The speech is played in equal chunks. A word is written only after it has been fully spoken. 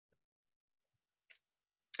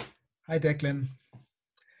Hi, Declan.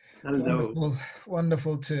 Hello. Wonderful,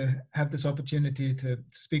 wonderful to have this opportunity to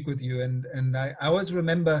speak with you. And I always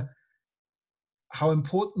remember how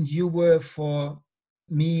important you were for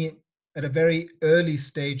me at a very early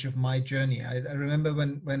stage of my journey. I remember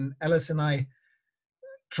when Alice and I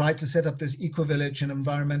tried to set up this eco-village and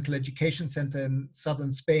environmental education center in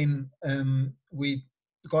southern Spain. We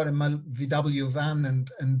got a VW van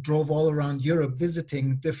and drove all around Europe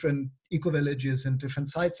visiting different eco-villages and different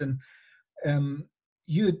sites. And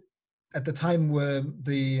you at the time were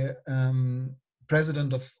the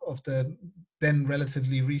president of the then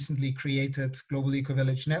relatively recently created Global Eco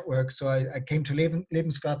Village Network. So I came to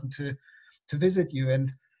Lebensgarten to visit you,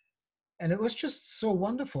 and it was just so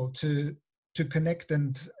wonderful to connect,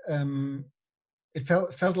 and it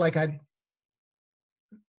felt like I'd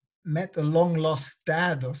met a long lost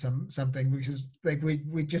dad or something, because like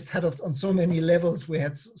we just had on so many levels, we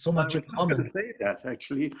had so much in common. I was going to say that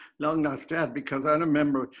actually, long lost dad, because I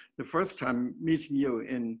remember the first time meeting you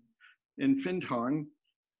in Findhorn,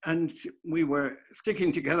 and we were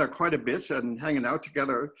sticking together quite a bit and hanging out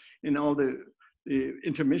together in all the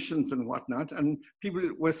intermissions and whatnot, and people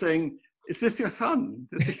were saying, "Is this your son?"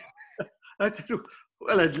 I said,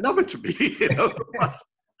 "Well, I'd love it to be, you know."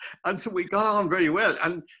 And so we got on very well.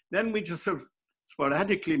 And then we just sort of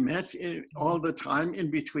sporadically met all the time in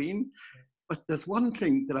between. But there's one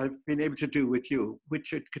thing that I've been able to do with you,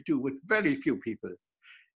 which I could do with very few people,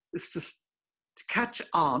 is to catch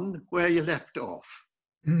on where you left off.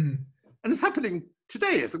 Mm. And it's happening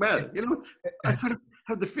today as well. You know, I sort of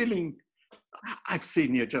have the feeling, I've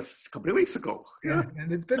seen you just a couple of weeks ago. Yeah,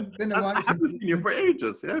 and it's been a while. I haven't seen you for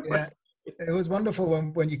ages. Yeah, yeah. It was wonderful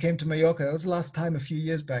when you came to Mallorca. It was the last time a few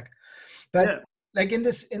years back. But like in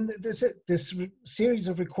this series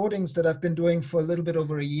of recordings that I've been doing for a little bit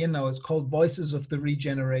over a year now, is called Voices of the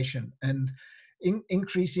Regeneration. And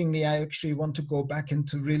increasingly, I actually want to go back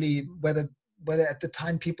into really whether at the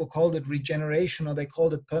time people called it regeneration or they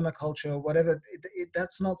called it permaculture or whatever,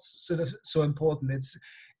 that's not sort of so important.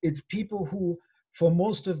 It's people who, for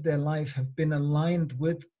most of their life, have been aligned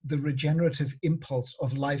with the regenerative impulse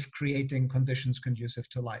of life creating conditions conducive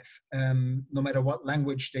to life, no matter what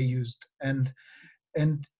language they used. And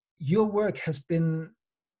your work has been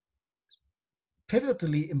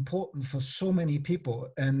pivotally important for so many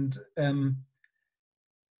people. And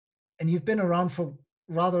you've been around for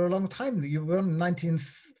rather a long time. You were in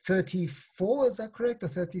 1934, is that correct? Or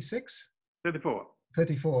 36? 34.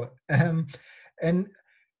 34. And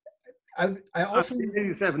I often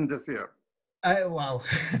 87 this year. Wow.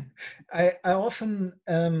 I often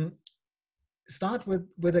start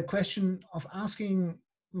with a question of asking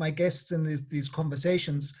my guests in these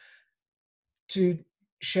conversations to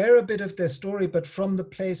share a bit of their story, but from the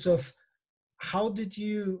place of, how did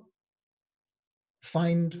you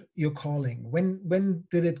find your calling? When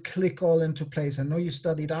did it click all into place? I know you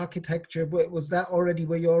studied architecture. Was that already,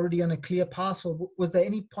 were you already on a clear path, or was there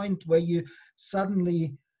any point where you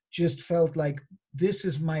suddenly just felt like, this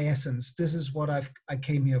is my essence, this is what I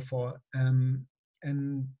came here for?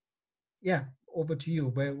 And yeah, over to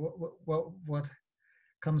you. What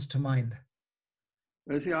comes to mind?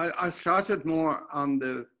 Well, see, I started more on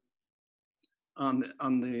the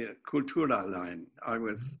cultura line. I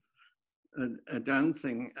was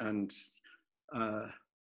dancing and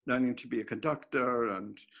learning to be a conductor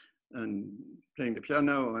and playing the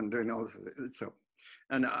piano and doing all that. So,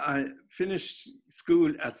 and I finished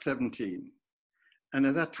school at 17. And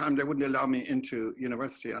at that time, they wouldn't allow me into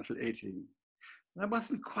university until 18. And I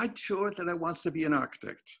wasn't quite sure that I wanted to be an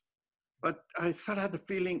architect. But I sort of had the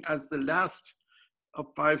feeling, as the last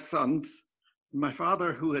of 5 sons, my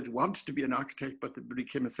father, who had wanted to be an architect, but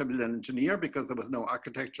became a civil engineer because there was no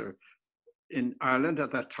architecture in Ireland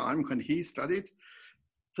at that time when he studied.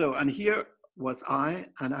 So, and here was I,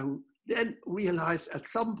 and I then realized at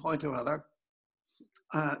some point or other,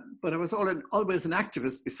 but I was always an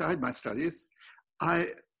activist beside my studies, I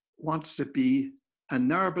wanted to be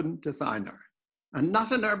an urban designer, and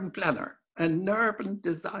not an urban planner, an urban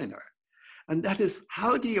designer. And that is,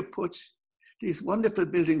 how do you put these wonderful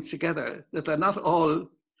buildings together that they're not all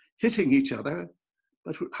hitting each other,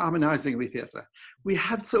 but harmonizing with each other? We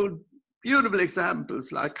have so beautiful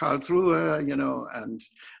examples like Karlsruhe, you know,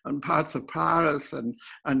 and parts of Paris and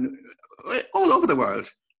all over the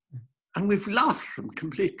world. And we've lost them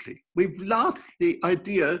completely. We've lost the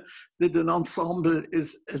idea that an ensemble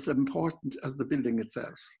is as important as the building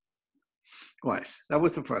itself. Right, that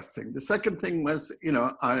was the first thing. The second thing was, you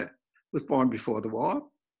know, I was born before the war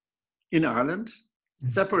in Ireland,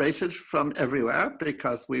 separated from everywhere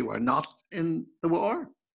because we were not in the war.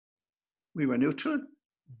 We were neutral.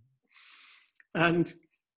 And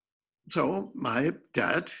So my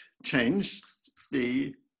dad changed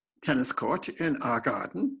the tennis court in our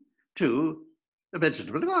garden to a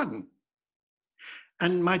vegetable garden.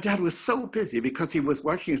 And my dad was so busy because he was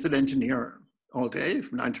working as an engineer all day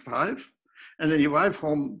from 9 to 5. And then he'd arrive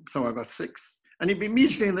home somewhere about 6, and he'd be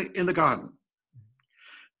immediately in the garden.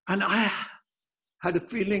 And I had a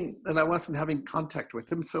feeling that I wasn't having contact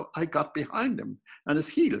with him, so I got behind him on his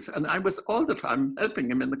heels, and I was all the time helping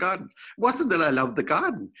him in the garden. It wasn't that I loved the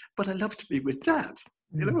garden, but I loved to be with Dad.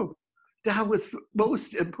 You know, Dad was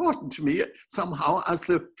most important to me. Somehow, as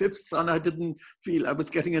the 5th son, I didn't feel I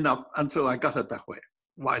was getting enough, and so I got it that way.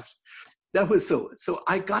 Right? That was so. So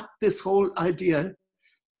I got this whole idea.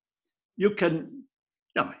 You can,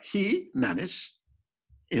 he managed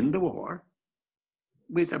in the war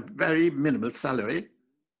with a very minimal salary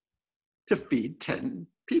to feed 10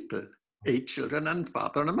 people, 8 children and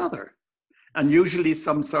father and a mother. And usually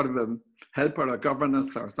some sort of a helper or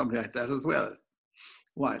governess or something like that as well.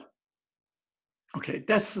 Why? Okay,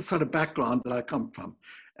 that's the sort of background that I come from.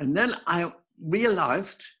 And then I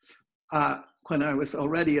realized when I was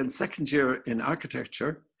already in 2nd year in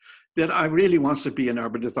architecture that I really wanted to be an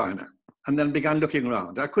urban designer. And then began looking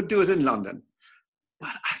around. I could do it in London, but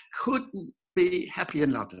I couldn't be happy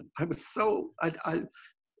in London. I was so, I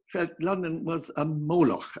felt London was a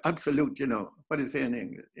moloch, absolute, what do you say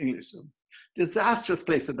in English? Disastrous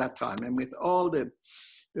place at that time. And with all the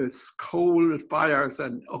coal fires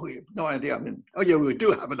and, you have no idea. I mean, yeah, we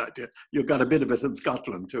do have an idea. You got a bit of it in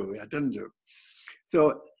Scotland too, yeah, didn't you?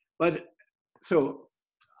 So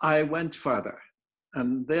I went further.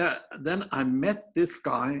 And then I met this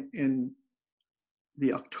guy in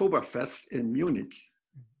the Oktoberfest in Munich,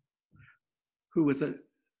 who was an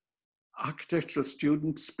architectural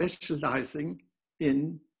student specializing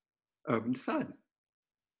in urban design.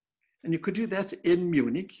 And you could do that in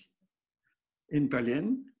Munich, in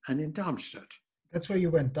Berlin, and in Darmstadt. That's where you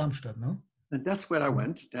went, Darmstadt, no? And that's where I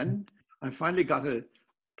went. Then I finally got a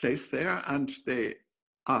place there, and they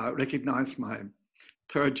recognized my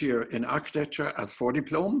 3rd year in architecture as 4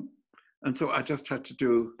 diploma. And so I just had to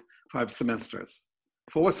do 5 semesters.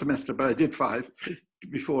 4 semesters, but I did 5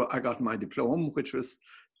 before I got my diploma, which was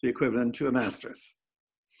the equivalent to a master's.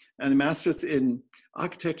 And a master's in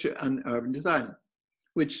architecture and urban design,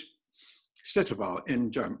 which Städtebau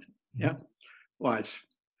in German, yeah? Right.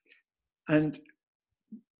 And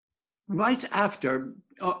right after,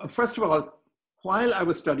 first of all, while I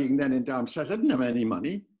was studying then in Darmstadt, I didn't have any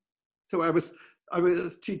money. So I was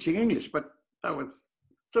teaching English, but that was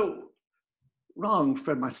so wrong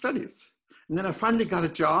for my studies. And then I finally got a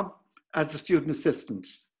job as a student assistant.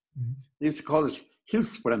 They used to call it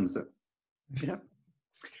Hilfsbremse, yeah,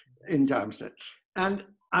 in Darmstadt. And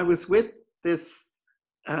I was with this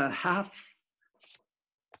half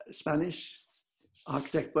Spanish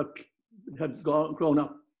architect, but had grown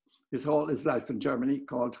up all his life in Germany,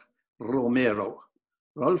 called Romero,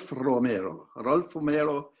 Rolf Romero. Rolf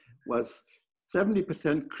Romero was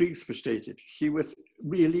 70% Kriegsbestätigt. He was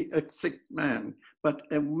really a sick man, but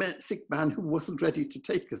a sick man who wasn't ready to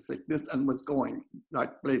take his sickness and was going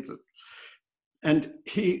right places. And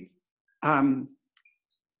he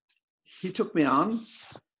took me on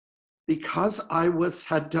because I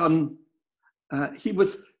had done, he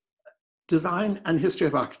was design and history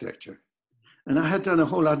of architecture. And I had done a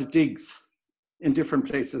whole lot of digs in different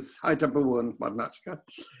places, Haithabu and whatnot.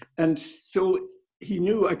 And so he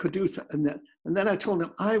knew I could do something. And then I told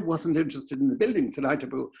him I wasn't interested in the buildings at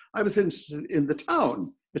Haithabu. I was interested in the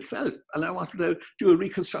town itself. And I wanted to do a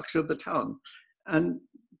reconstruction of the town. And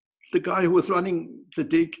the guy who was running the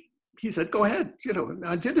dig, he said, go ahead, and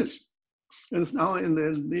I did it. And it's now in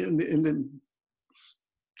the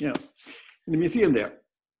museum there.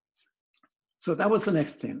 So that was the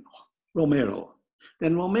next thing, Romero.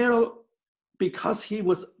 Then Romero, because he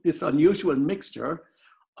was this unusual mixture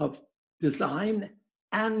of design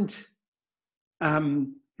and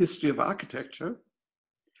history of architecture,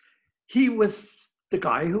 he was the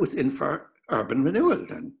guy who was in for urban renewal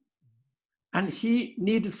then. And he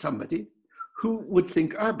needed somebody who would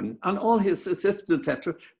think urban. And all his assistants,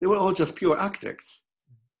 etc., they were all just pure architects.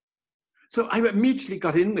 So I immediately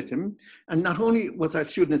got in with him. And not only was I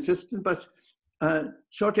student assistant, but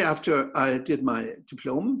shortly after I did my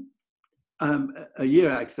diploma, a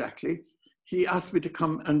year exactly, he asked me to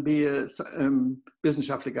come and be a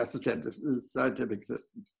wissenschaftlicher Assistent, a scientific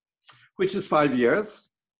assistant, which is 5 years.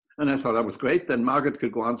 And I thought that was great. Then Margaret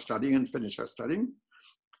could go on studying and finish her studying.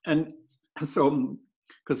 And so,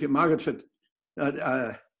 because Margaret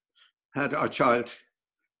had our child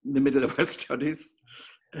in the middle of her studies.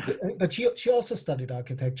 But she also studied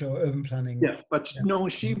architecture or urban planning. Yes, but no,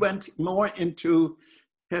 she went more into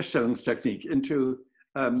Herstellungstechnik, into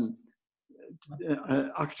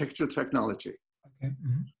architectural technology. Okay.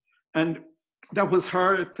 Mm-hmm. And that was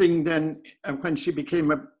her thing then. When she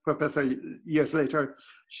became a professor years later,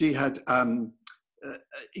 she had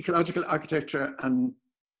ecological architecture and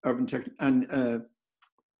urban tech and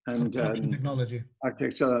technology.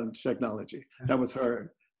 Architecture and technology. That was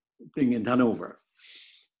her thing in Hanover.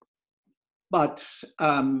 But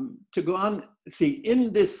to go on, see,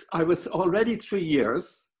 in this, I was already 3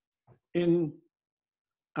 years in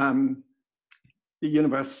the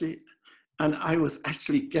university, and I was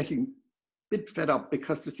actually getting a bit fed up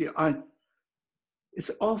because, you see,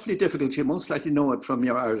 it's awfully difficult, you most likely know it from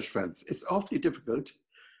your Irish friends, it's awfully difficult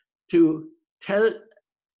to tell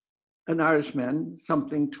an Irishman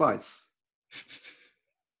something twice.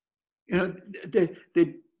 You know, they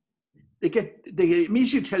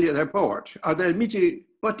immediately tell you they're bored, or they immediately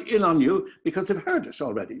butt in on you because they've heard it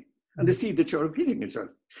already, and they see that you're repeating it.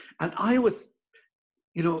 And I was,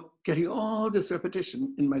 you know, getting all this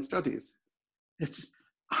repetition in my studies. It's just,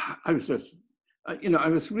 I was just, you know, I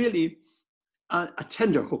was really a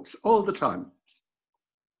tenterhooks all the time.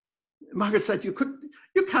 Margaret said, you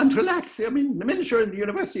can't relax. I mean, the minute you're in the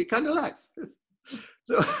university, you can't relax.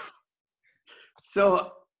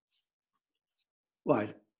 So, well,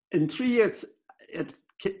 in 3 years,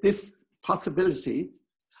 this possibility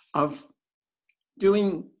of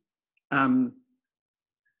doing urban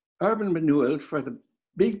renewal for the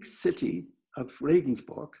big city of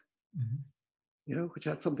Regensburg, mm-hmm. you know, which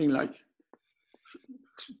had something like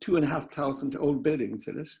 2,500 old buildings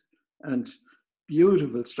in it, and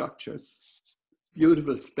beautiful structures,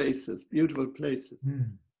 beautiful spaces, beautiful places.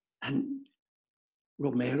 Mm. And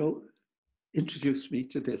Romero introduced me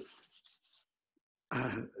to this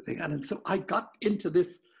thing. And so I got into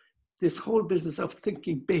this whole business of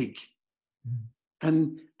thinking big,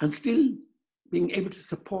 and still being able to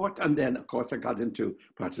support. And then, of course, I got into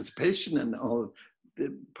participation and all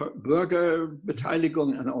the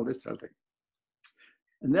Bürgerbeteiligung and all this sort of thing.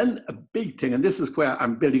 And then a big thing, and this is where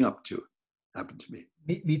I'm building up to, happened to me.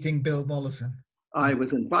 Meeting Bill Mollison. I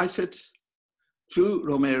was invited through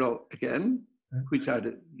Romero again, which I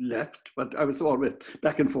had left, but I was always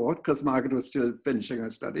back and forth because Margaret was still finishing her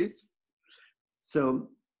studies. So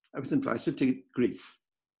I was invited to Greece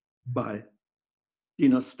by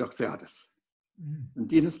Dinos Doxiadis. And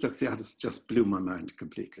Dinos Doxiadis just blew my mind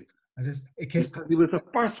completely. He was the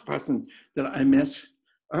first person that I met,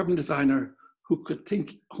 urban designer, who could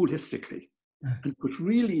think holistically and could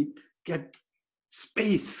really get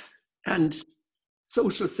space and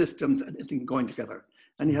social systems and everything going together.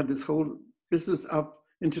 And he had this whole business of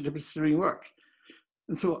interdisciplinary work.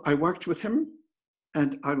 And so I worked with him,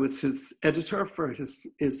 and I was his editor for his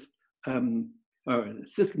or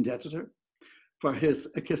assistant editor for his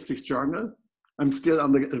Ekistics Journal. I'm still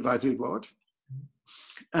on the advisory board.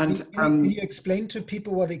 And can you explain to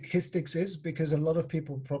people what Ekistics is? Because a lot of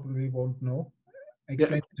people probably won't know.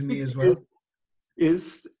 Explain it to me as well.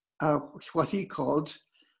 Is what he called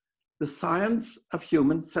the science of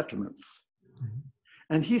human settlements. Mm-hmm.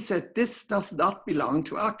 And he said, this does not belong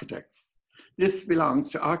to architects. This belongs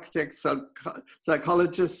to architects,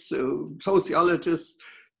 psychologists, sociologists,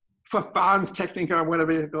 Verfahrenstechniker, or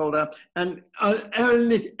whatever you call that. And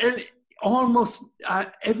almost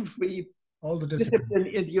every discipline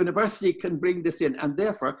in the university can bring this in. And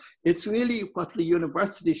therefore, it's really what the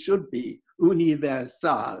university should be.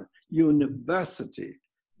 Universal, university,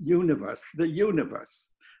 universe, the universe.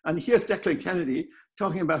 And here's Declan Kennedy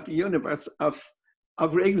talking about the universe of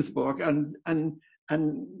Regensburg and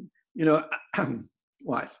you know,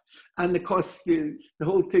 what? And of course, the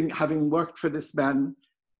whole thing, having worked for this man,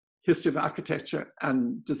 history of architecture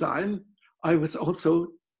and design, I was also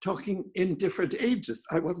talking in different ages.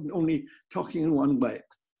 I wasn't only talking in one way,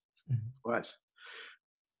 right?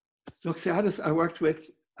 Doxiadis I worked with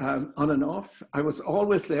on and off. I was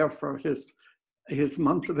always there for his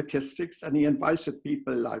month of Ekistics, and he invited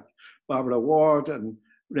people like Barbara Ward and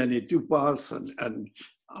Rennie Dubois and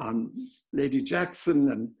Lady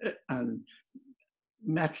Jackson and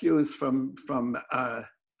Matthews from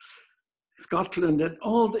Scotland, and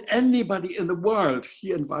anybody in the world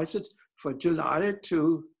he invited for July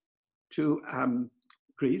to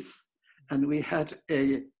Greece. And we had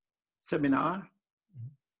a seminar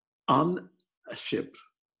on a ship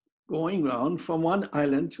going around from one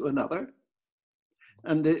island to another.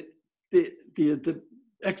 And the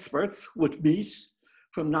experts would meet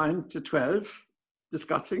from 9 to 12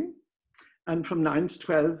 discussing, and from 9 to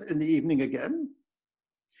 12 in the evening again.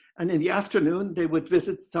 And in the afternoon, they would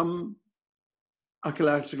visit some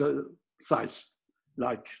archaeological site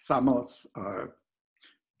like Samos or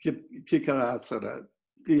Kikaras or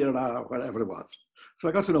whatever it was. So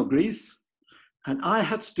I got to know Greece, and I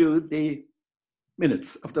had to do the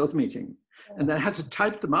minutes of those meetings. And then I had to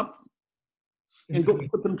type them up and go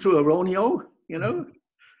put them through a Roneo, you know,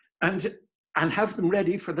 and have them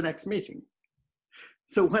ready for the next meeting.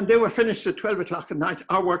 So when they were finished at 12 o'clock at night,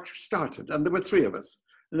 our work started, and there were 3 of us.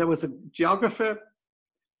 And there was a geographer,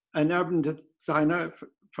 an urban designer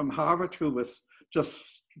from Harvard who was just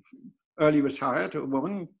early retired, a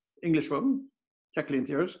woman, English woman, technically in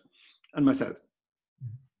theory, and myself.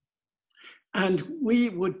 And we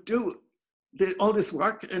would do all this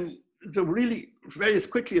work, and so really very as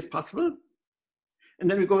quickly as possible. And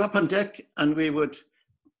then we go up on deck, and we would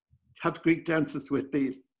have Greek dances with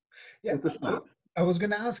the snow. I was going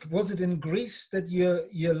to ask, was it in Greece that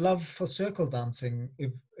your love for circle dancing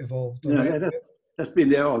evolved? Yeah, that's been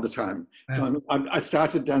there all the time. I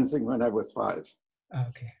started dancing when I was 5.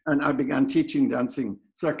 Okay. And I began teaching dancing,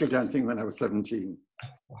 circle dancing, when I was 17. Oh,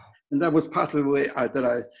 wow. And that was part of the way that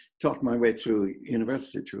I taught my way through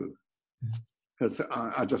university too. Because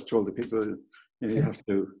I just told the people, you have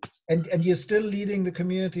to. And you're still leading the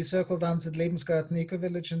community circle dance at Lebensgarten Eco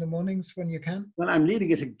Village in the mornings when you can? Well, I'm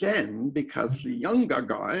leading it again because the younger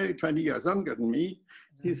guy, 20 years younger than me,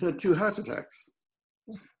 he's had 2 heart attacks.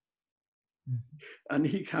 And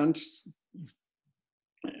he can't,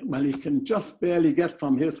 well, he can just barely get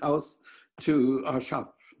from his house to our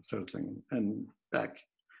shop, sort of thing, and back.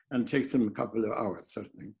 And it takes him a couple of hours, sort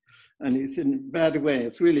of thing. And he's in a bad way.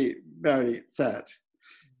 It's really very sad.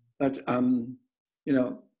 But, you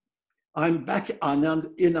know, I'm back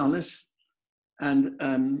in on it,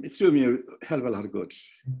 and it's doing me a hell of a lot of good.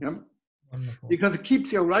 Yeah? Wonderful. Because it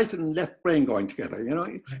keeps your right and left brain going together. You know,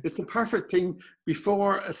 it's the perfect thing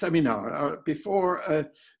before a seminar or before a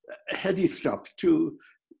heady stuff to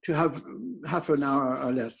have half an hour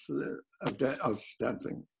or less of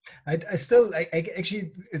dancing. I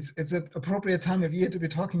actually, it's an appropriate time of year to be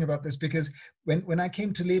talking about this, because when I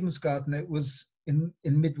came to Lebensgarten, it was in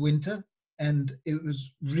midwinter, and it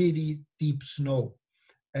was really deep snow.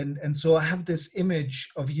 And so I have this image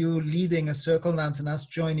of you leading a circle dance and us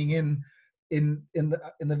joining in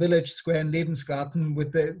the village square in Lebensgarten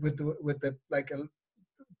with the like a,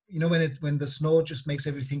 you know, when the snow just makes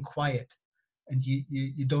everything quiet and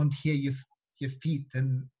you don't hear your feet,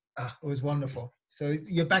 and it was wonderful. So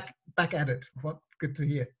you're back at it. What good to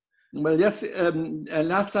hear. Well, yes,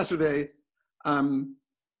 last Saturday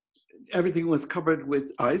everything was covered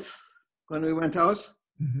with ice when we went out.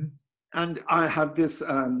 Mm-hmm. And I have this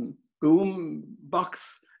boom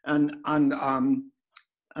box and a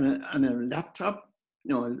laptop,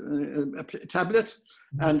 you know, a tablet,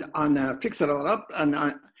 and I fix it all up, and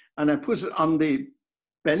I put it on the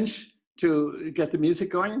bench to get the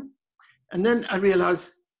music going. And then I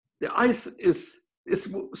realized the ice it's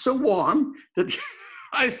so warm that the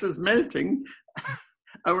ice is melting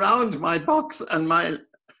around my box and my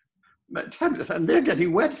tablet, and they're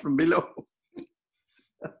getting wet from below.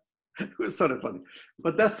 It was sort of funny,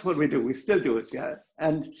 but that's what we do. We still do it, yeah.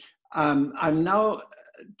 And I'm now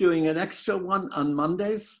doing an extra one on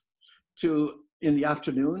Mondays in the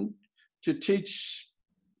afternoon to teach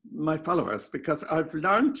my followers, because I've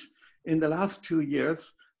learned in the last 2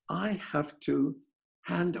 years I have to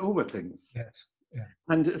hand over things, yes. Yeah.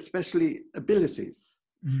 And especially abilities.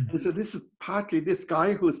 And so this is partly this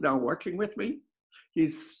guy who's now working with me.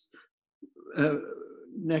 He's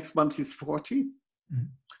next month he's 40.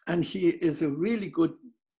 And he is a really good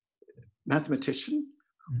mathematician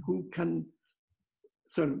who can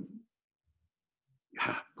sort of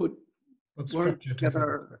put work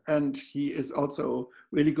together. And he is also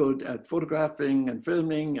really good at photographing and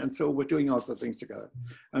filming. And so we're doing lots of things together.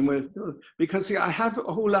 And because see, I have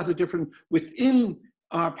a whole lot of different, within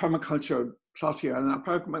our permaculture plot here, and our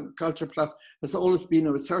permaculture plot has always been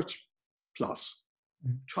a research plot.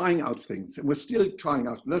 Trying out things, and we're still trying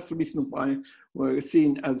out. That's the reason why we're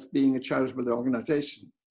seen as being a charitable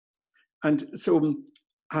organization. And so,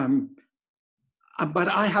 but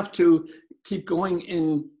I have to keep going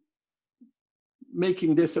in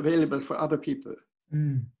making this available for other people.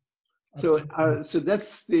 So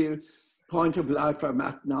that's the point of life I'm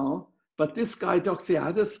at now. But this guy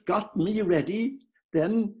Doxiadis got me ready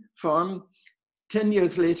then for 10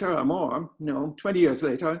 years later or more, 20 years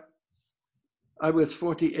later. I was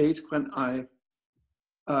 48 when I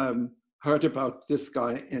heard about this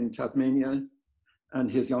guy in Tasmania and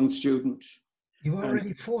his young student. You were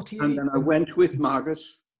already 48? And then I went with Margaret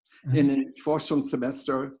in a Forschung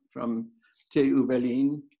semester from TU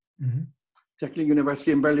Berlin, Technical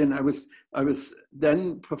University in Berlin. I was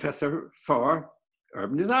then professor for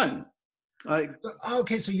urban design.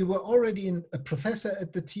 Okay, so you were already a professor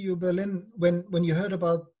at the TU Berlin when you heard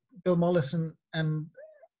about Bill Mollison and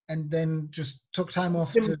then just took time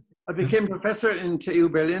off to... I became professor in TU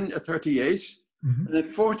Berlin at 38. Mm-hmm. And at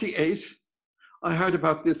 48, I heard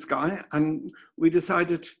about this guy, and we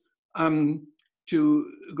decided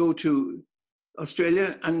to go to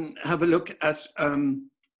Australia and have a look at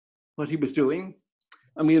what he was doing.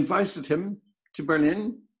 And we invited him to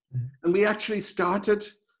Berlin. Mm-hmm. And we actually started,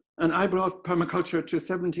 and I brought permaculture to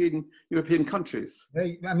 17 European countries.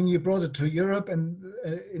 I mean, you brought it to Europe and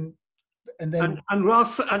then... And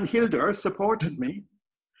Ross and Hilder supported me.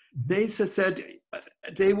 They said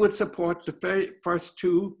they would support the very first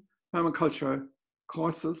 2 permaculture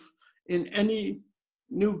courses in any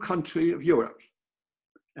new country of Europe.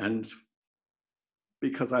 And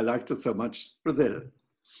because I liked it so much, Brazil.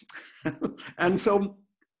 And so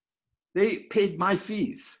they paid my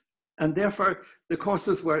fees, and therefore the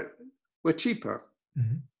courses were cheaper,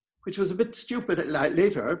 mm-hmm. which was a bit stupid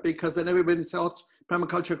later, because then everybody thought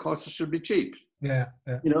permaculture courses should be cheap. Yeah.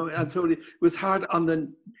 You know, and so it was hard on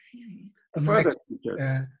the further teachers.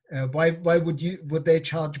 Why would they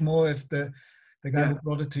charge more if the guy who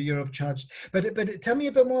brought it to Europe charged? But tell me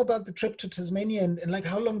a bit more about the trip to Tasmania and like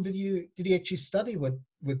how long did you actually study with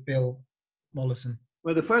Bill Mollison?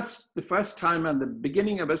 Well, the first time and the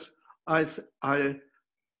beginning of it, I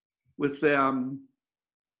was there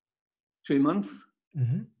 3 months.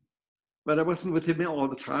 Mm-hmm. But I wasn't with him all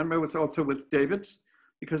the time. I was also with David,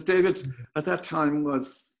 because David at that time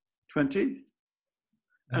was 20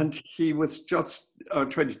 and he was just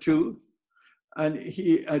 22, and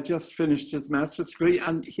he had just finished his master's degree,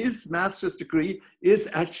 and his master's degree is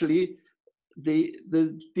actually the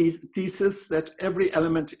thesis that every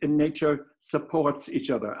element in nature supports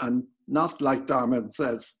each other and not, like Darwin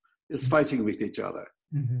says, is fighting with each other.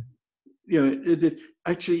 Mm-hmm. You know,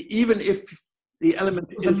 actually, even if the element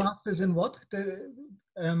is a master's in what?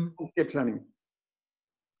 Landscape planning.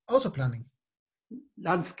 Also planning.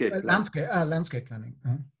 Landscape planning. Landscape planning.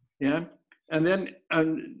 Uh-huh. Yeah, and then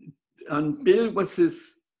and Bill was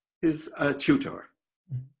his tutor,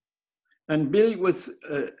 and Bill was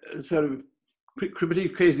a sort of pretty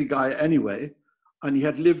crazy guy anyway, and he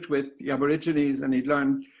had lived with the Aborigines and he'd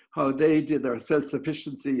learned how they did their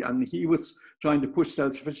self-sufficiency, and he was trying to push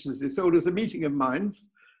self-sufficiency. So it was a meeting of minds.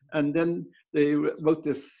 And then they wrote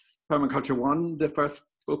this Permaculture 1, the first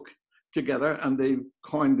book, together, and they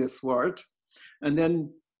coined this word. And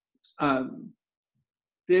then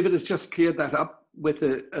David has just cleared that up with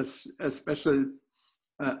a special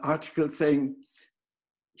article saying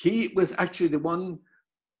he was actually the one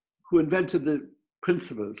who invented the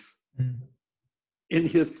principles in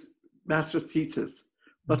his master's thesis,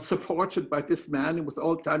 but supported by this man who was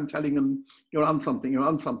all the time telling him, you're on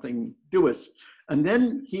something, do it. And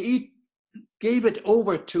then he gave it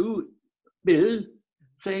over to Bill,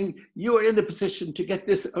 saying, you are in a position to get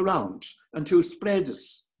this around and to spread it.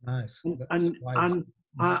 Nice. And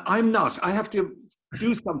I'm not. I have to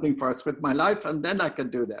do something first with my life, and then I can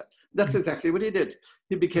do that. That's exactly what he did.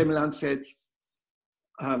 He became a landscape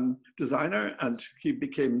designer, and he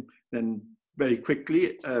became then very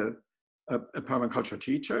quickly a permaculture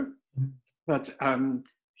teacher. But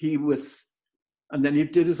he was, and then he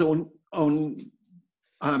did his own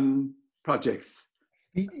projects.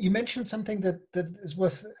 You mentioned something that is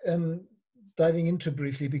worth diving into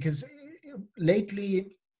briefly, because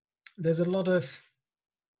lately there's a lot of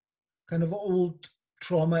kind of old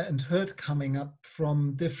trauma and hurt coming up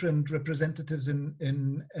from different representatives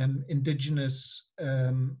in indigenous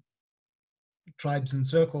tribes and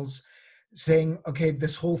circles, saying, okay,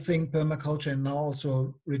 this whole thing, permaculture, and now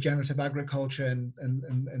also regenerative agriculture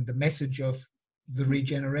and the message of the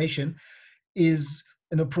regeneration is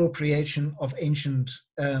an appropriation of ancient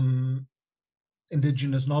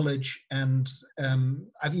indigenous knowledge. And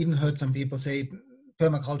I've even heard some people say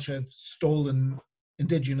permaculture stolen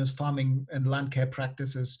indigenous farming and land care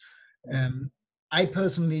practices. I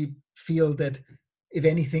personally feel that if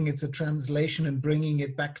anything, it's a translation and bringing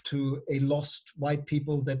it back to a lost white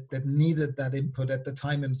people that needed that input at the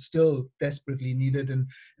time and still desperately needed, and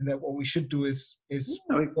that what we should do is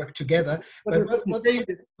work together. But what's your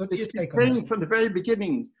take on that? From the very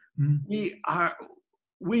beginning, we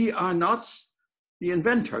are not the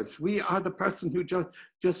inventors. We are the person who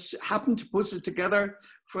just happened to put it together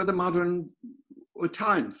for the modern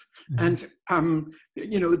times. And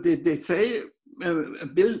they say,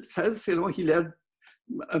 Bill says, he led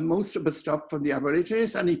most of the stuff from the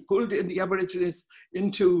Aborigines, and he pulled in the Aborigines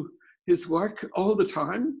into his work all the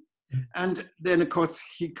time. And then, of course,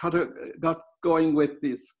 he got going with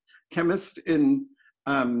this chemist in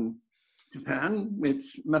Japan with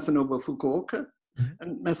Masanobu Fukuoka.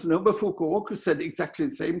 And Masanobu Fukuoka said exactly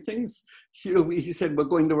the same things. He said, we're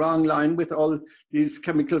going the wrong line with all these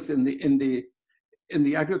chemicals in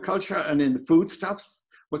the agriculture and in the foodstuffs.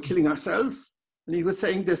 We're killing ourselves. And he was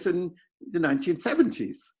saying this in the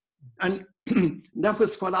 1970s. And that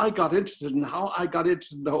was what I got interested in, how I got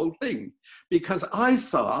interested in the whole thing. Because I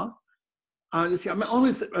saw, I've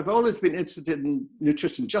always been interested in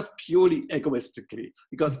nutrition just purely egoistically,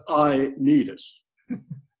 because I need it.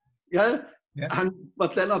 Yeah? Yeah.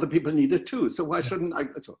 But then other people need it too. So why shouldn't I?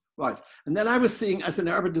 So, right. And then I was seeing, as an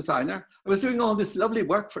urban designer, I was doing all this lovely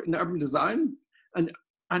work in urban design and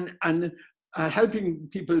helping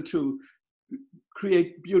people to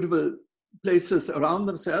create beautiful places around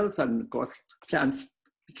themselves. And of course, plants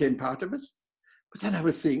became part of it. But then I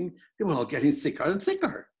was seeing they were all getting sicker and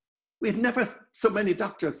sicker. We had never so many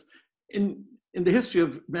doctors in the history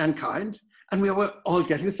of mankind, and we were all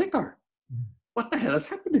getting sicker. What the hell is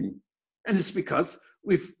happening? And it's because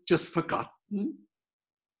we've just forgotten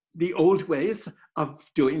the old ways of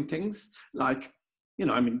doing things, like,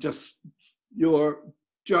 just your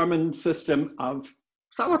German system of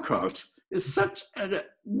sauerkraut is such a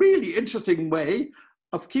really interesting way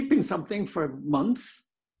of keeping something for months,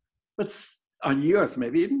 or years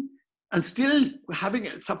maybe even, and still having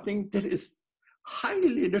something that is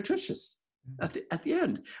highly nutritious at the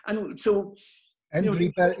end. And so... And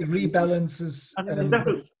rebalances... that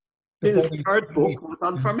was... His third book was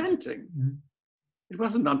on fermenting. It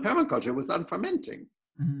wasn't on permaculture, it was on fermenting.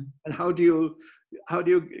 And how do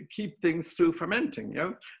you keep things through fermenting?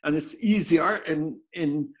 And it's easier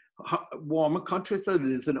in warmer countries than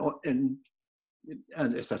it is in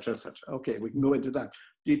and et cetera, et cetera. Okay, we can go into that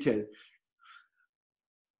detail.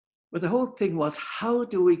 But the whole thing was, how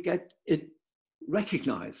do we get it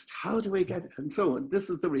recognized? How do we get it? And so this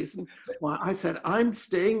is the reason why I said I'm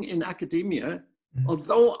staying in academia.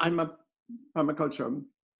 Although I'm a permaculture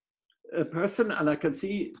person and I can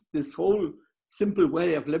see this whole simple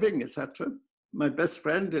way of living, etc. My best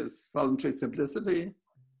friend is voluntary simplicity,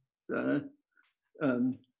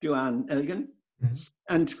 Joanne Elgin,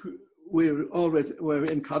 and we're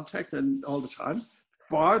in contact and all the time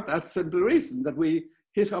for that simple reason that we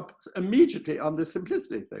hit up immediately on the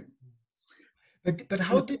simplicity thing. But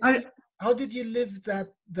how did you live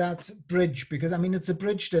that bridge? Because I mean, it's a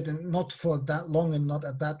bridge that not for that long and not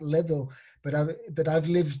at that level, but I've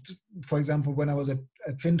lived, for example, when I was at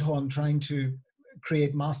Findhorn trying to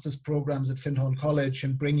create master's programs at Findhorn College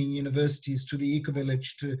and bringing universities to the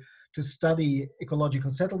eco-village to study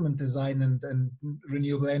ecological settlement design and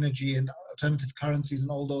renewable energy and alternative currencies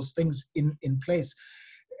and all those things in place.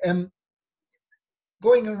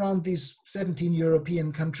 Going around these 17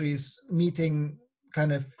 European countries, meeting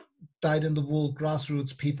kind of dyed-in-the-wool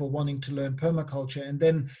grassroots people wanting to learn permaculture, and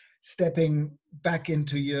then stepping back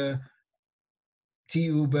into your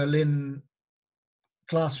TU Berlin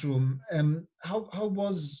classroom. How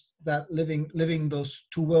was that living those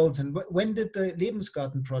two worlds, and when did the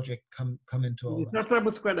Lebensgarten project come into all that? That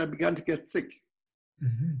was when I began to get sick.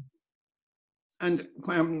 And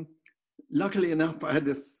luckily enough, I had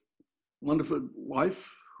this wonderful wife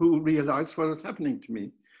who realized what was happening to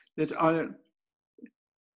me, that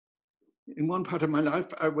in one part of my life,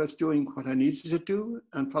 I was doing what I needed to do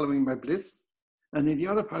and following my bliss. And in the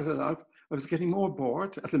other part of life, I was getting more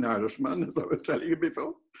bored as an Irishman, as I was telling you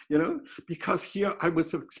before, because here I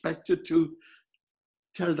was expected to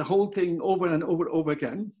tell the whole thing over and over and over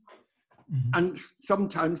again. And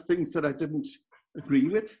sometimes things that I didn't agree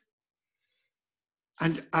with.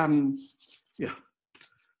 And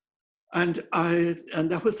And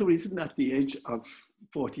that was the reason at the age of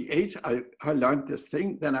 48, I learned this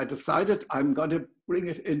thing. Then I decided I'm going to bring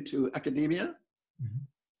it into academia.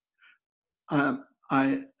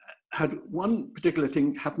 I had one particular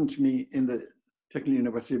thing happen to me in the Technical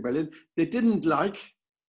University of Berlin. They didn't like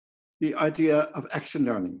the idea of action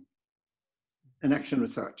learning and action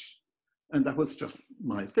research. And that was just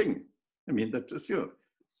my thing. I mean, that is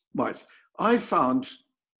right. I found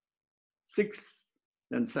 6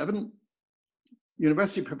 and 7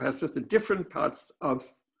 university professors in different parts of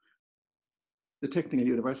the Technical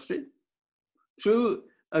University through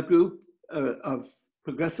a group of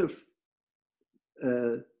progressive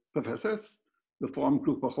professors, the formed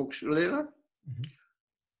group of Hochschullehrer.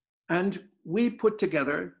 And we put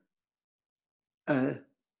together a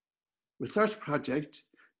research project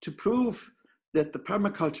to prove that the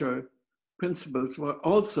permaculture principles were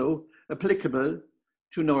also applicable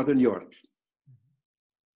to Northern Europe.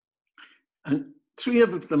 And 3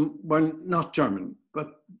 of them were not German,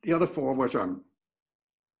 but the other 4 were German.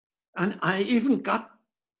 And I even got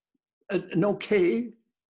an okay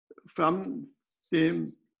from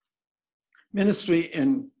the ministry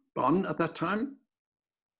in Bonn at that time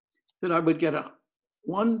that I would get a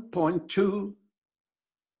 1.2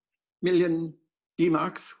 million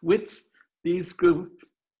D-marks with these groups,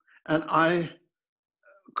 and I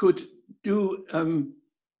could do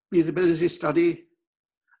feasibility study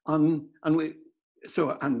on, and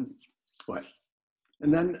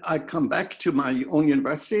then I come back to my own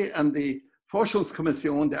university, and the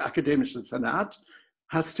Forschungskommission, the Akademische Senat,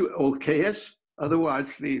 has to okay it,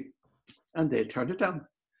 otherwise and they turn it down.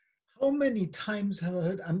 How many times have I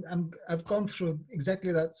heard? I've gone through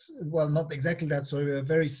exactly that. Well, not exactly that story, a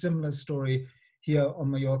very similar story here on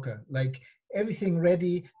Mallorca. Like everything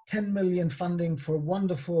ready, 10 million funding for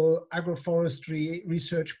wonderful agroforestry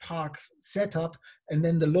research park set up, and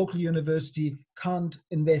then the local university can't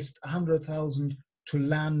invest 100,000 to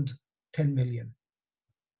land 10 million.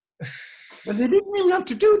 But they didn't even have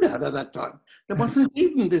to do that at that time. There wasn't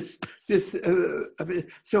even this.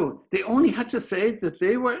 So they only had to say that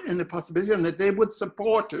they were in a possibility and that they would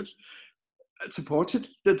support it.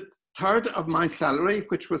 The third of my salary,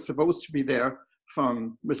 which was supposed to be there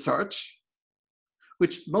from research,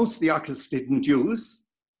 which most of the architects didn't use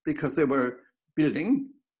because they were building.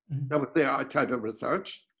 Mm-hmm. That was their type of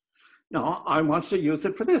research. No, I wanted to use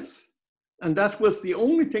it for this. And that was the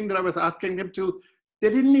only thing that I was asking them to. They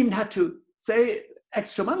didn't even have to say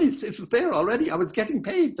extra money. It was there already. I was getting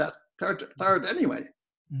paid that third anyway.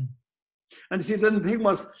 Mm. And see, then the thing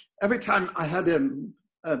was, every time I had a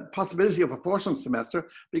possibility of a Forschung semester,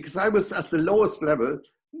 because I was at the lowest level,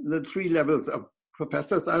 the 3 levels of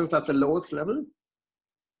professors, I was at the lowest level.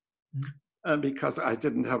 Mm. Because I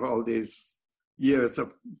didn't have all these years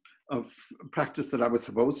of practice that I was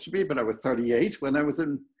supposed to be, but I was 38 when I was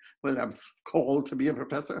called to be a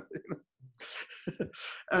professor.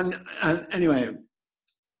 and anyway,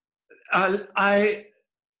 I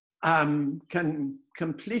can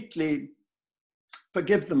completely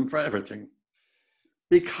forgive them for everything,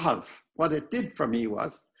 because what it did for me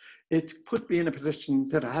was it put me in a position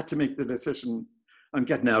that I had to make the decision, I'm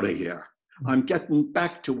getting out of here. I'm getting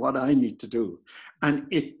back to what I need to do.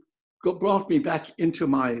 And it brought me back into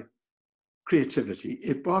my creativity.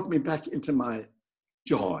 It brought me back into my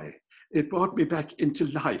joy. It brought me back into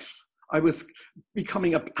life. I was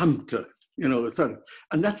becoming a Beamte,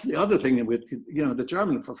 and that's the other thing with, the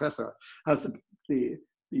German professor has the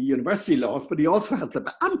university laws, but he also has the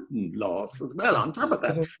Beamten laws as well on top of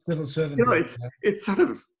that. Civil servant. It's sort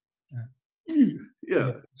of,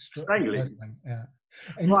 strangling. Yeah.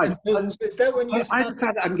 Right. And so is that when you I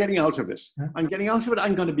decided I'm getting out of it. Huh? I'm getting out of it.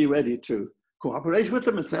 I'm going to be ready to cooperate with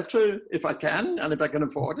them, etc., if I can and if I can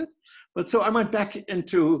afford it. But so I went back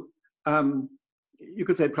into, you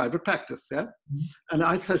could say, private practice, yeah. Mm-hmm. And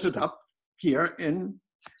I set it up here in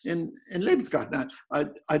Lebensgarten. I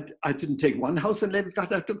didn't take one house in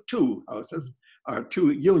Lebensgarten. I took 2 houses, or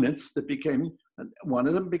 2 units that became. One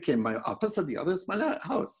of them became my office, and the other is my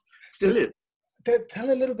house. Still is.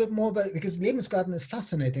 Tell a little bit more about, because Lebensgarten is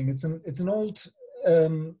fascinating. It's an old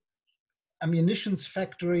ammunitions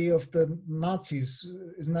factory of the Nazis,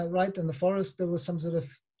 isn't that right? In the forest, there was some sort of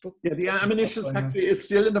the ammunition factory is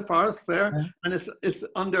still in the forest there, and it's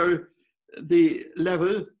under the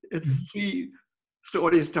level. It's 3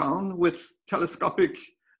 stories down with telescopic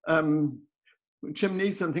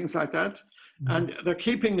chimneys and things like that, and they're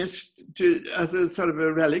keeping it as a sort of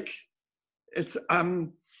a relic. It's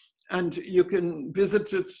and you can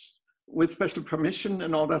visit it with special permission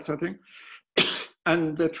and all that sort of thing.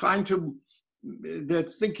 And they're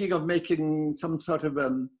thinking of making some sort of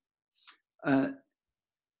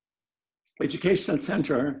educational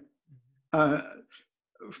center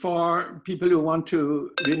for people who want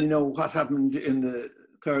to really know what happened in the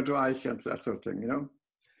Third Reich and that sort of thing,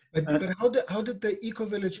 But how did the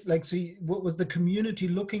eco-village, what was the community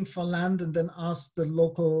looking for land and then asked the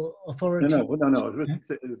local authority? No.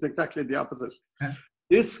 It's exactly the opposite.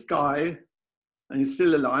 This guy, and he's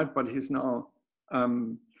still alive, but he's now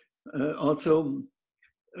also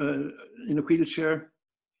in a wheelchair,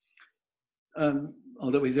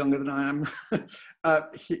 although he's younger than I am.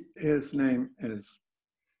 His name is,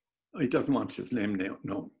 he doesn't want his name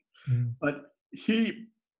known, but his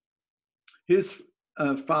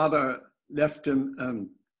father left him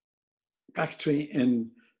factory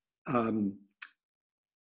in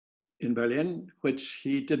Berlin, which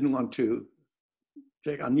he didn't want to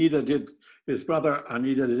take, and neither did his brother, and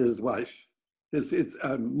neither did his wife, his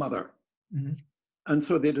mother. Mm-hmm. And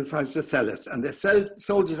so they decided to sell it, and they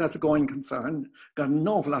sold it as a going concern, got an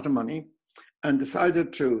awful lot of money, and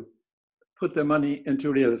decided to put their money into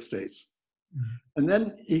real estate. Mm-hmm. And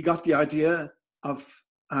then he got the idea of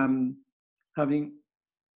having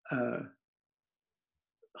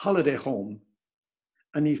holiday home,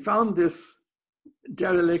 and he found this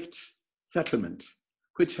derelict settlement,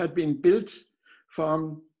 which had been built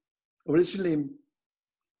from originally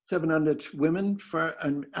 700 women for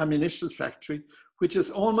an ammunition factory, which is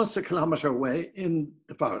almost a kilometer away in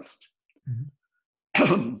the forest.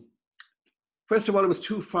 Mm-hmm. First of all, it was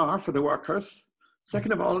too far for the workers.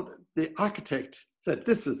 Second of all, the architect said,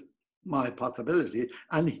 this is my possibility.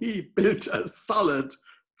 And he built a solid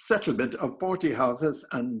settlement of 40 houses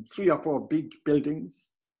and 3 or 4 big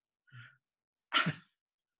buildings.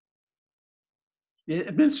 The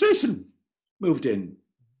administration moved in.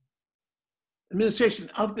 Administration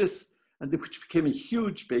of this, and which became a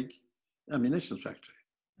huge, big ammunition factory.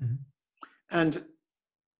 Mm-hmm. And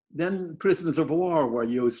then prisoners of war were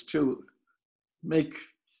used to make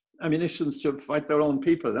ammunitions to fight their own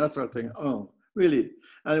people, that sort of thing. Oh, really?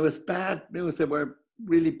 And it was bad news. They were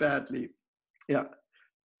really badly, yeah,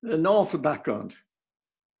 an awful background.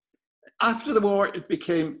 After the war, it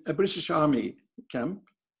became a British Army camp.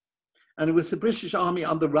 And it was the British Army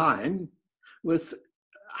on the Rhine was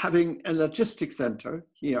having a logistics center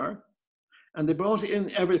here. And they brought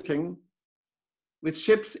in everything with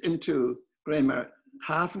ships into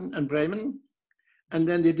Bremerhaven and Bremen. And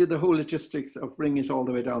then they did the whole logistics of bringing it all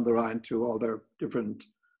the way down the Rhine to all their different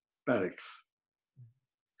barracks.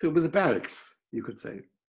 So it was a barracks, you could say.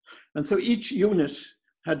 And so each unit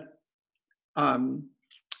had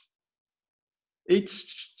 8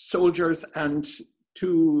 soldiers and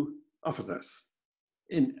 2 officers.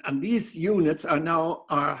 And these units are now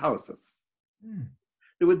our houses. Mm.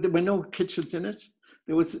 There were no kitchens in it.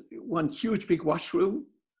 There was one huge big washroom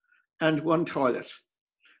and 1 toilet.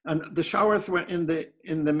 And the showers were in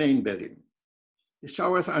the main building. The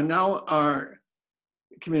showers are now our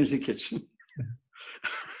community kitchen.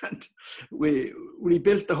 And we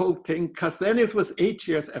rebuilt the whole thing, because then it was 8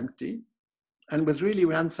 years empty and was really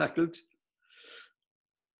ransacked.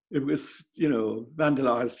 It was, you know,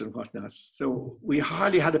 vandalized and whatnot. So we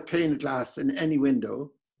hardly had a pane of glass in any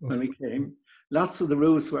window when we came. Lots of the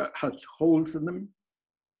roofs had holes in them.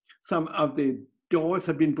 Some of the doors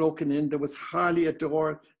had been broken in. There was hardly a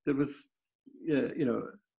door. There was, you know,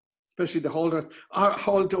 especially the hall doors. Our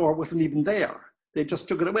hall door wasn't even there. They just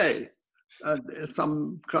took it away.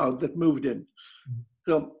 Some crowd that moved in.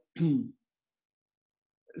 So,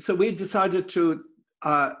 so we decided to,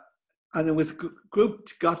 and it was a group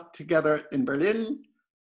got together in Berlin,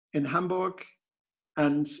 in Hamburg,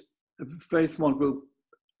 and a very small group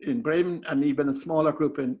in Bremen, and even a smaller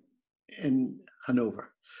group in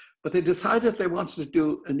Hanover. But they decided they wanted to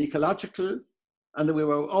do an ecological, and then we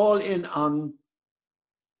were all in on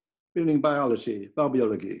building biology,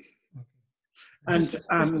 biology. And this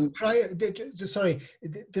is prior, sorry,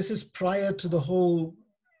 this is prior to the whole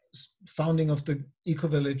founding of the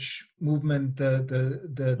eco-village movement, the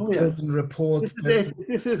Tilden report.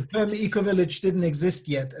 The term eco-village didn't exist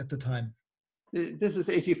yet at the time. This is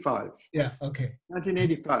 85. Yeah, okay.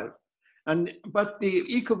 1985. But the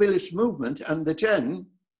eco-village movement and the GEN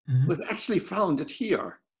was actually founded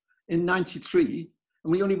here in 93.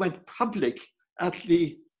 And we only went public at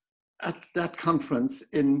that conference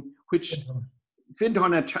in which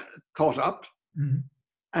Findhorn had thought up.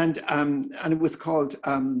 And it was called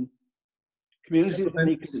Communities and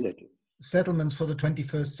Eco-Villages. Settlements for the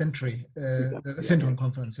 21st Century, the Findhorn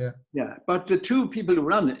Conference, yeah. Yeah, but the 2 people who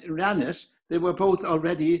ran it, they were both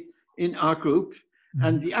already in our group.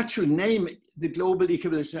 And the actual name, the Global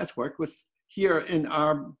Eco-Village Network, was here in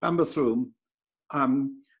our Bambus room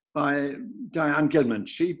by Diane Gilman.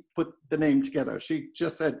 She put the name together. She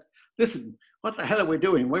just said, listen, what the hell are we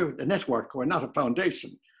doing? We're a network, we're not a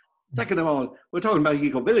foundation. Second of all, we're talking about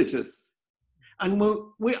eco-villages. And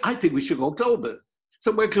I think we should go global.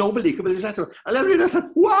 So we're Global Eco-Village Network. And everybody said,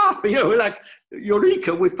 wow, you know, like,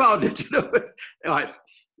 eureka, we found it, you know. Right.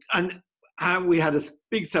 And we had a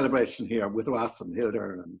big celebration here with Ross and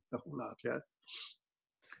Hilder and the whole lot, yeah.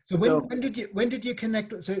 So when did you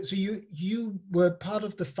connect? So you were part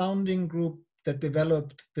of the founding group that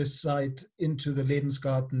developed this site into the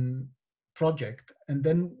Lebensgarten project, and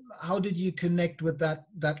then how did you connect with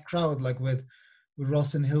that crowd, like with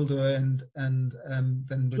Ross and Hilder and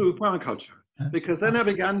then through permaculture? Because then I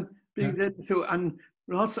began being and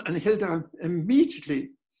Ross and Hilder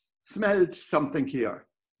immediately smelled something here,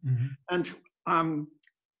 and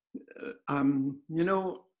you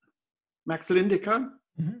know, Max Lindecker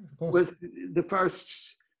was the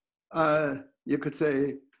first, you could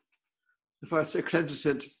say, the first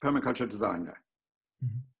accredited permaculture designer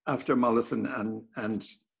after Mollison and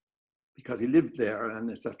because he lived there and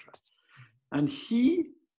etc. And he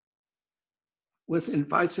was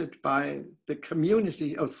invited by the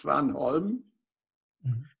community of Svanholm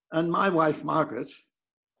and my wife, Margaret,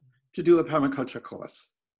 to do a permaculture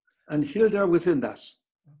course. And Hilda was in that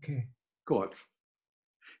course.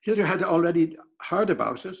 Hilda had already heard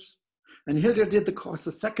about it. And Hilda did the course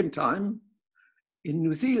a second time in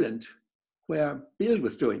New Zealand, where Bill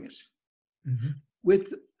was doing it,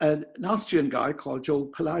 with an Austrian guy called Joe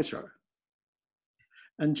Pelager.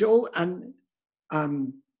 And Joe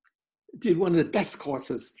did one of the best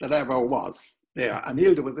courses that ever was there, and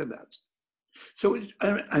Hilda was in that. So,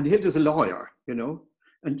 and Hilda's a lawyer, you know,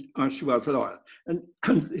 and she was a lawyer. And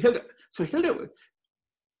Hilda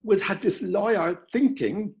had this lawyer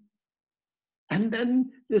thinking, and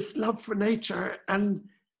then this love for nature, and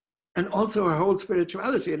also her whole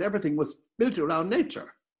spirituality, and everything was built around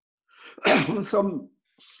nature.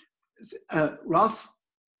 Ross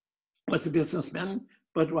was a businessman,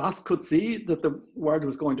 but Ross could see that the world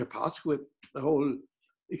was going to pot with the whole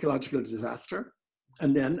ecological disaster.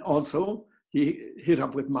 And then also he hit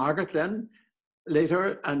up with Margaret then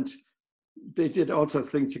later, and they did all sorts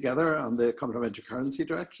of things together on the complementary currency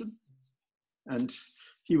direction. And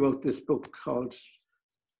he wrote this book called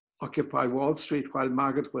Occupy Wall Street while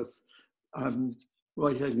Margaret was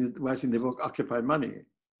writing the book Occupy Money.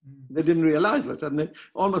 They didn't realize it, and they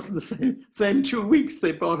almost in the same 2 weeks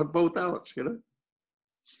they brought them both out, you know.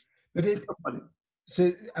 But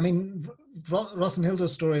so I mean, Ross and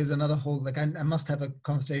Hilda's story is another whole. Like I must have a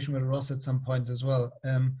conversation with Ross at some point as well.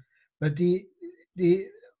 But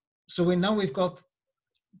so we've got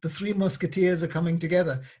the three musketeers are coming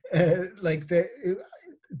together. Where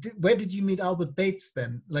did you meet Albert Bates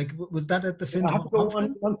then? Like, was that at the Finn? I have to go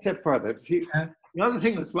one step further. See, the other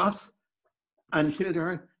thing was Ross and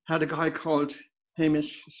Hilda had a guy called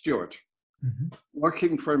Hamish Stewart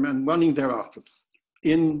working for him and running their office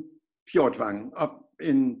in Fjordvang up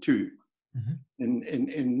in Thy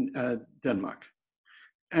in Denmark.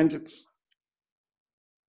 And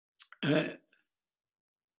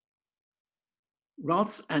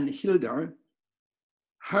Ross and Hilda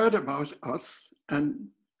heard about us and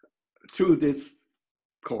through this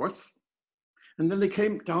course, and then they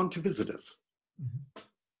came down to visit us.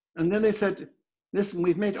 And then they said, listen,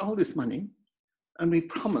 we've made all this money and we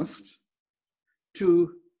promised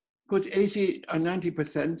to put 80 or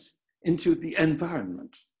 90% into the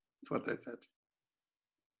environment. That's what they said.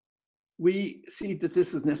 We see that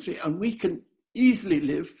this is necessary and we can easily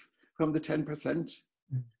live from the 10%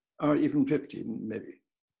 or even 15 maybe.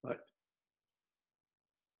 Right.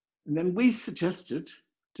 And then we suggested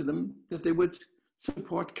to them that they would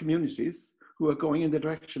support communities who are going in the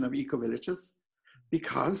direction of eco-villages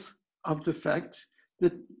because of the fact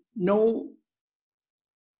that nobody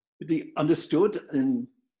understood in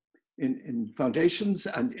foundations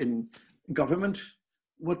and in government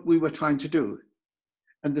what we were trying to do,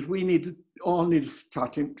 and that we all needed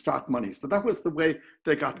to start money. So that was the way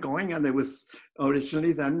they got going, and there was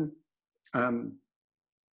originally then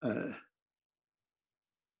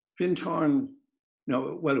Fintorn,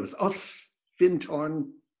 it was us,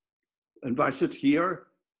 Fintorn invited here,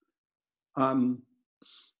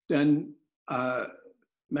 then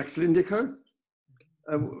Max Lindecker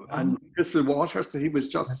and Crystal Waters, so he was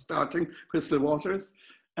just starting Crystal Waters.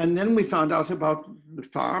 And then we found out about the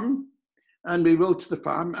farm, and we wrote to the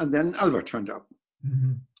farm, and then Albert turned up.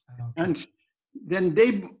 Okay. And then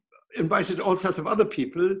they invited all sorts of other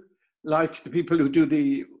people, like the people who did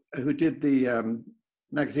the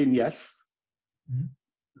magazine Yes.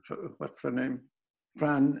 What's their name?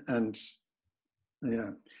 Fran and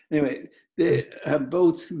yeah. Anyway, they are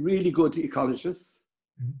both really good ecologists.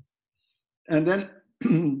 And then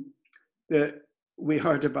we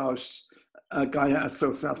heard about a Gaia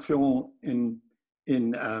Association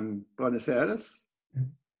in Buenos Aires,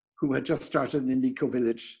 who had just started an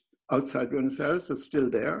eco-village outside Buenos Aires. It's still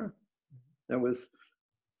there. There was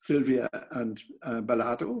Sylvia and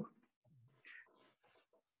Balado.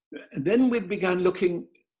 And then we began looking.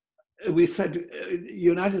 We said,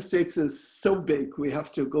 United States is so big, we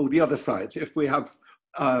have to go the other side. If we have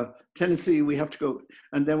Tennessee, we have to go.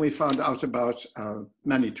 And then we found out about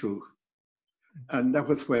Manitou. And that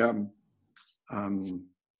was where,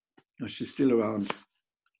 she's still around,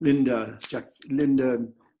 Linda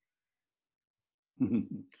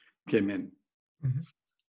came in.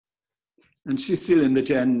 And she's still in the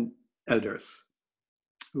Gen Elders,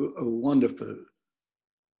 a wonderful,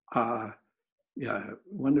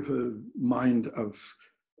 wonderful mind of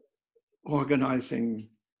organizing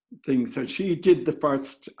things. So she did the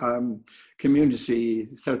first community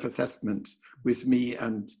self-assessment with me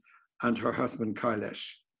and her husband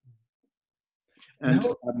Kailesh. And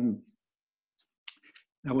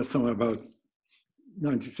that was somewhere about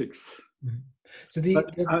 96. So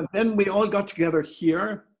then we all got together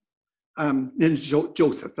here. Linda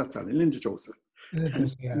Joseph, that's her name, Linda Joseph.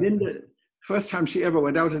 And Linda, first time she ever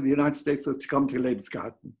went out of the United States was to come to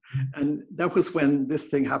Lebensgarten. And that was when this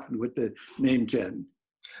thing happened with the name Jen.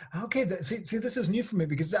 Okay, see, this is new for me,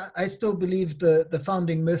 because I still believe the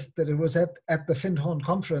founding myth that it was at the Findhorn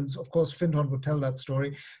conference. Of course, Findhorn would tell that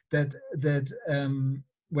story, that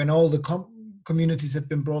when all the communities had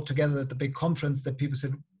been brought together at the big conference, that people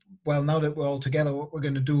said, well, now that we're all together, what we're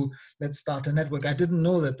going to do, let's start a network. I didn't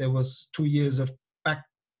know that there was 2 years of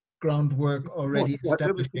background work already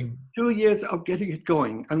establishing. 2 years of getting it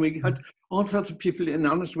going. And we had all sorts of people in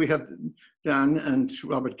on it. We had Dan and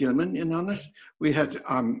Robert Gilman in on it. We had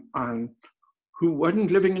who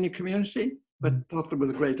weren't living in a community, but thought that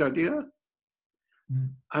was a great idea.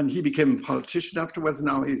 And he became a politician afterwards.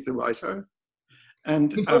 Now he's a writer.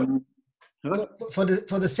 And for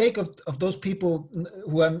the sake of those people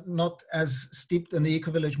who are not as steeped in the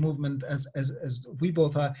eco-village movement as we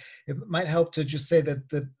both are, it might help to just say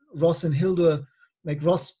that Ross and Hildur, like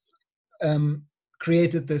Ross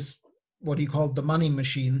created this, what he called the money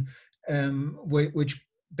machine, which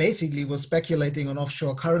basically was speculating on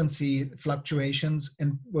offshore currency fluctuations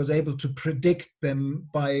and was able to predict them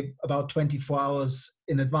by about 24 hours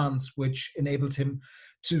in advance, which enabled him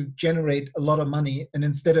to generate a lot of money. And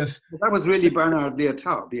instead of... That was really Bernard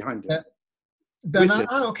Liotard behind it. Bernard,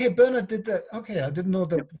 okay, Bernard did that. Okay, I didn't know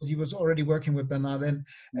that he was already working with Bernard then.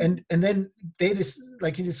 And then he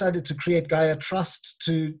decided to create Gaia Trust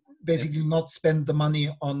to basically not spend the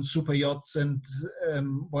money on super yachts and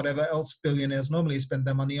whatever else billionaires normally spend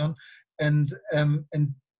their money on, and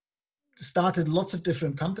started lots of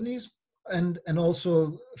different companies, and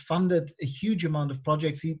also funded a huge amount of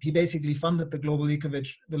projects. He basically funded the Global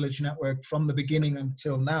Eco-Village Network from the beginning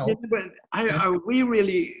until now. Yeah, we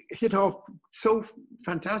really hit off so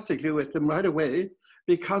fantastically with them right away,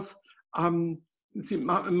 because see,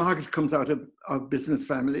 Margaret comes out of a business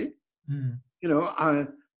family. You know,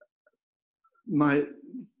 my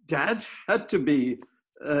dad had to be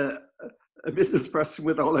a business person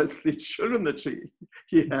with all the children that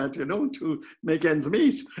he had, you know, to make ends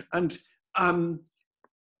meet. And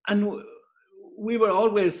we were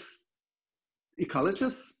always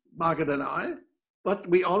ecologists, Margaret and I, but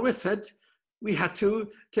we always said we had to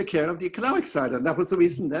take care of the economic side. And that was the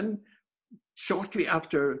reason then, shortly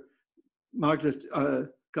after Margaret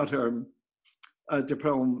got her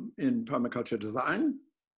diploma in permaculture design,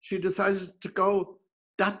 she decided to go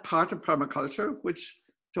that part of permaculture, which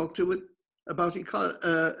talked to it about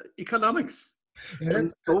economics. Yeah,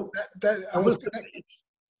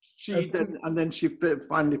 she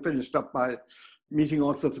finally finished up by meeting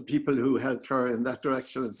all sorts of people who helped her in that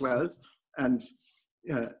direction as well. And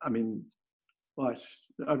I mean,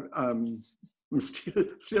 I'm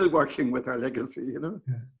still working with her legacy, you know.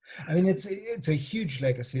 Yeah. I mean, it's a huge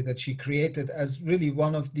legacy that she created as really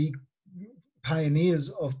one of the pioneers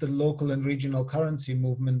of the local and regional currency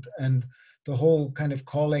movement, and the whole kind of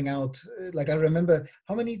calling out. Like, I remember,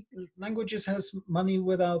 how many languages has Money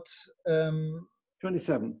Without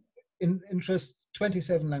 27 interest?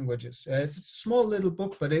 27 languages. It's a small little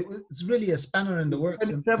book, but it's really a spanner in the works.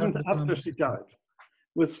 27 after she died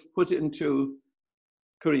was put into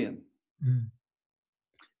Korean.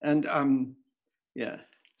 And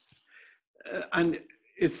and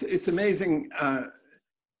it's amazing.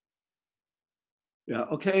 Yeah,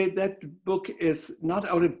 okay, that book is not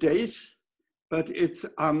out of date, but it's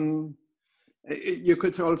you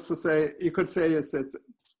could also say it's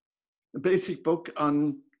a basic book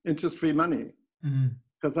on interest-free money,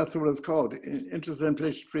 because that's what it's called, interest and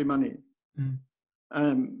inflation-free money.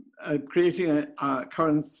 Creating a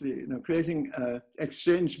currency, you know, creating an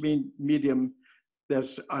exchange medium that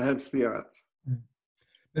helps the earth.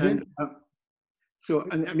 And so,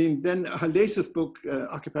 and I mean, then her latest book,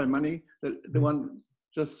 Occupy Money, the one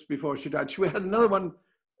just before she died, she had another one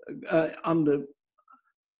on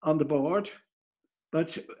the board,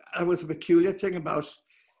 but it was a peculiar thing. About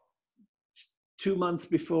 2 months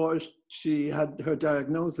before she had her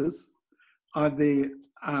diagnosis,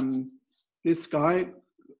 this guy,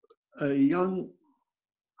 a young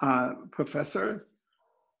professor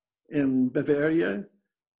in Bavaria,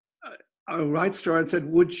 writes to her and said,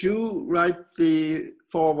 "Would you write the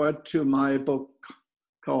foreword to my book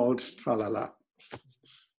called Tralala?"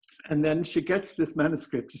 And then she gets this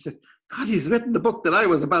manuscript. She said, "God, he's written the book that I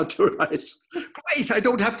was about to write. Great, I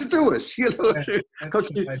don't have to do it." You know,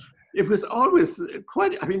 it was always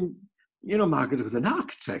quite, I mean, you know, Margaret was an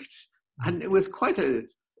architect, and it was quite an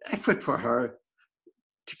effort for her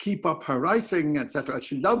to keep up her writing, etc.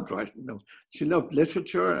 She loved writing, though. She loved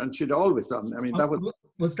literature, and she'd always done. I mean, that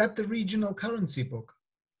was that the regional currency book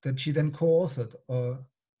that she then co-authored, or?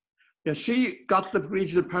 Yeah, she got the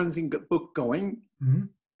regional currency book going,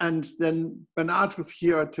 and then Bernard was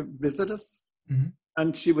here to visit us,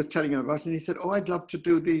 and she was telling him about it, and he said, "Oh, I'd love to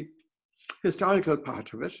do the historical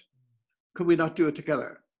part of it. Could we not do it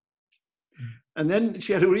together?" And then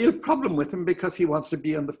she had a real problem with him because he wants to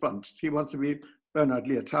be on the front. He wants to be Bernard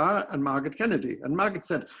Liotard and Margaret Kennedy. And Margaret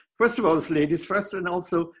said, first of all, it's ladies first, and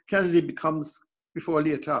also Kennedy becomes before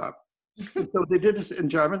Liotard. So they did it in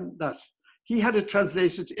German. That he had it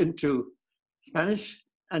translated into Spanish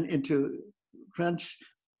and into French,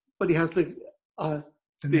 but he has the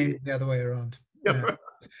name the other way around. Yeah.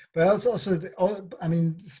 But it's also, I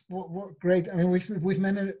mean, what great. I mean, we've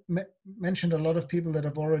mentioned a lot of people that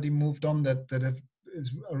have already moved on that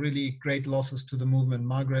is really great losses to the movement.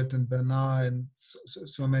 Margaret and Bernard and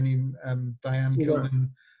so many, Diane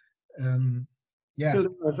Gilman. Yeah. Hilda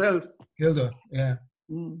herself. Hilda, yeah.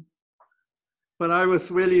 But I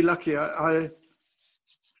was really lucky. I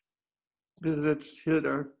visited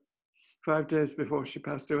Hilda 5 days before she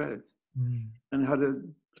passed away, and had a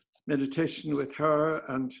meditation with her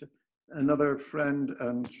and another friend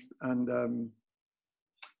and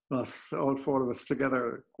us, all four of us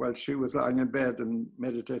together, while she was lying in bed and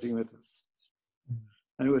meditating with us.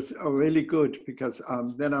 And it was really good because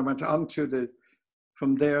then I went on to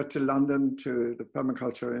from there to London to the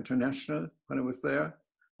Permaculture International when I was there.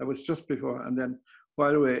 That was just before, and then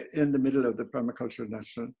while we were in the middle of the Permaculture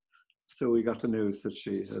National, so we got the news that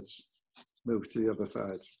she had moved to the other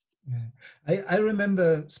side. Yeah. I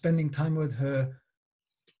remember spending time with her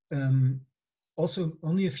also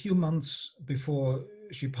only a few months before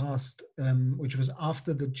she passed, which was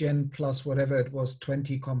after the Gen Plus whatever it was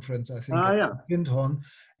 20 conference, I think, at Windhorn.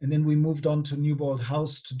 And then we moved on to Newbold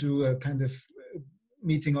House to do a kind of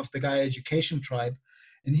meeting of the Gaia Education Tribe.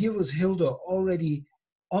 And here was Hilda already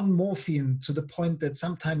on morphine to the point that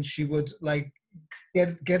sometimes she would like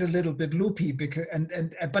get a little bit loopy because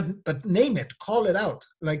but name it, call it out,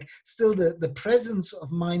 like still the presence of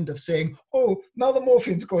mind of saying, oh, now the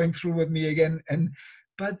morphine's going through with me again. And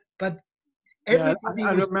but everybody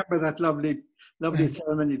I remember that lovely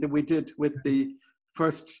ceremony that we did with the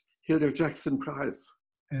first Hilda Jackson Prize,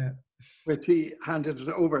 which he handed it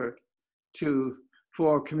over to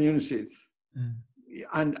 4 communities,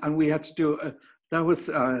 and we had to do that was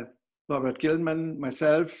Robert Gilman,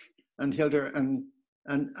 myself, and Hilda and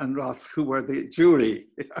Ross, who were the jury.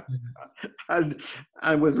 and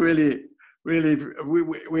was really,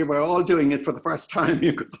 we were all doing it for the first time,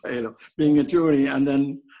 you could say, being a jury and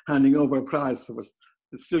then handing over a prize. So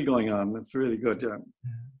it's still going on. It's really good,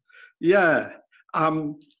 yeah.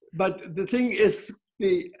 But the thing is,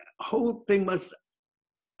 the whole thing was,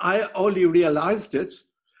 I only realized it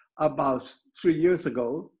about 3 years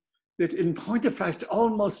ago, that in point of fact,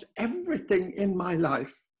 almost everything in my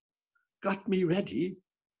life got me ready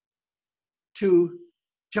to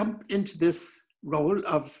jump into this role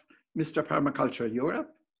of Mr. Permaculture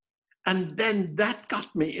Europe. And then that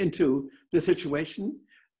got me into the situation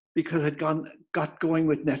because I'd got going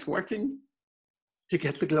with networking to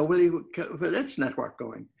get the Global Village Network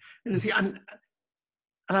going. And you see,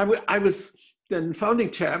 I was then founding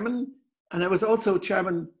chairman, and I was also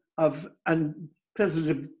chairman of and president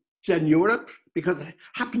of Gen Europe, because it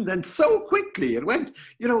happened then so quickly. It went,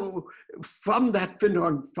 from that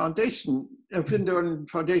Findorn Foundation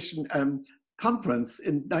conference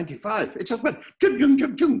in '95. It just went, chung, chung,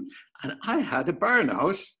 chung, chung. And I had a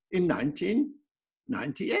burnout in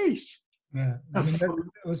 1998. Yeah, I mean,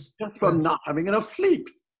 just from not having enough sleep.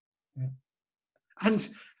 Yeah. And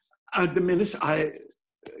at the minute and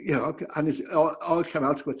it all came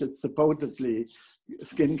out with it supposedly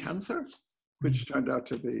skin cancer, which turned out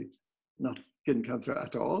to be not skin cancer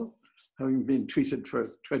at all, having been treated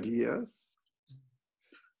for 20 years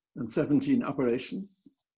and 17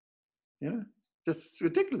 operations. Yeah, just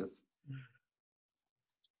ridiculous.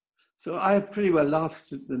 So I pretty well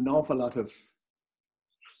lost an awful lot of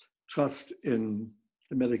trust in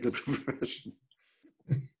the medical profession.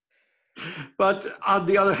 But on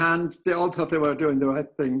the other hand, they all thought they were doing the right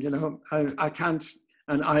thing. I can't,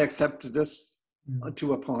 and I accepted it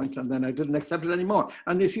to a point, and then I didn't accept it anymore.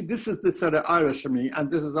 And you see, this is the sort of Irish in me,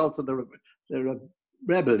 and this is also the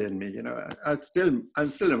rebel in me. I'm still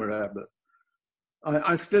a rebel.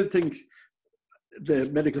 I still think the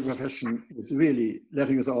medical profession is really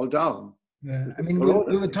letting us all down. Yeah, I mean,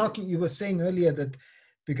 you were saying earlier that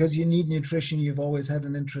because you need nutrition, you've always had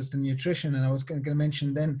an interest in nutrition. And I was going to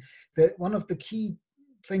mention then that one of the key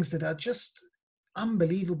things that are just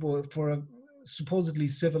unbelievable for supposedly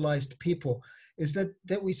civilized people, is that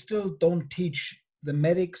we still don't teach the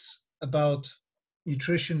medics about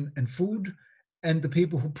nutrition and food, and the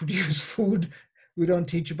people who produce food, we don't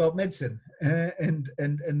teach about medicine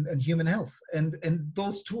and human health. And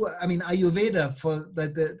those two, I mean, Ayurveda, for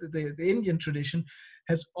the Indian tradition,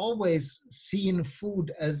 has always seen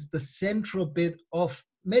food as the central bit of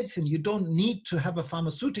medicine. You don't need to have a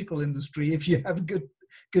pharmaceutical industry if you have a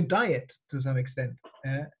good diet to some extent.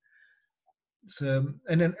 So,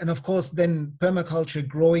 and of course, then permaculture,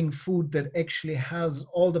 growing food that actually has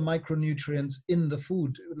all the micronutrients in the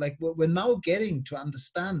food. Like, we're now getting to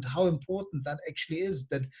understand how important that actually is.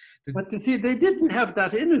 But you see, they didn't have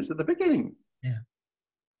that in it at the beginning. Yeah.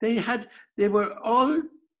 They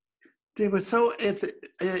were so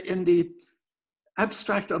in the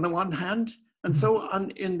abstract on the one hand, and so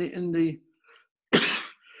on in the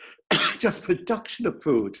just production of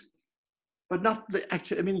food, but not the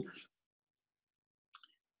actual. I mean,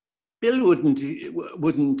 Bill wouldn't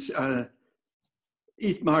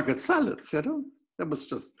eat market salads, you know. That was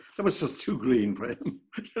just too green for him.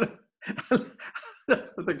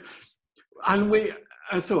 That's the thing. And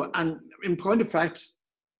and in point of fact,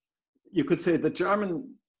 you could say the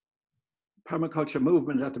German permaculture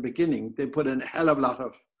movement at the beginning, they put in a hell of a lot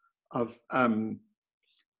of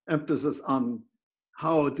emphasis on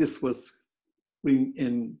how this was bringing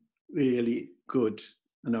in really good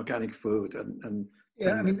and organic food and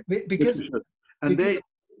yeah, I mean, because they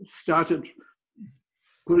started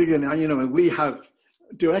putting in, you know, we have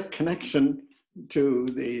direct connection to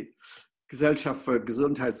the Gesellschaft für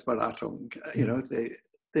Gesundheitsberatung. You know,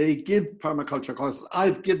 they give permaculture courses.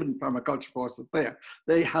 I've given permaculture courses there.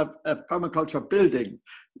 They have a permaculture building,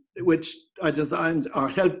 which I designed or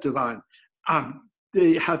helped design.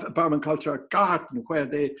 They have a permaculture garden where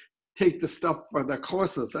they take the stuff for their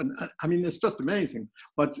courses. And I mean, it's just amazing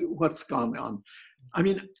what's gone on. I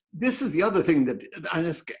mean, this is the other thing that, and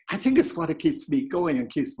I think it's what it keeps me going and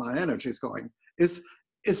keeps my energies going, is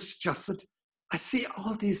it's just that I see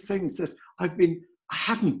all these things that I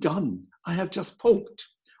haven't done. I have just poked.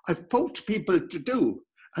 I've poked people to do,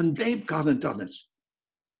 and they've gone and done it.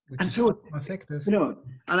 Which and so, effective. You know,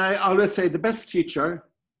 and I always say the best teacher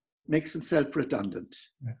makes himself redundant.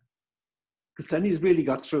 Yeah. Because then he's really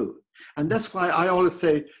got through. And that's why I always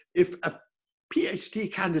say, if a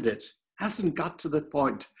PhD candidate hasn't got to the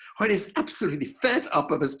point where he's absolutely fed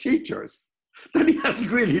up of his teachers, then he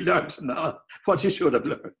hasn't really learned what he should have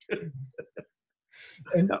learned.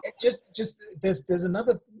 And just there's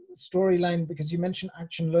another storyline, because you mentioned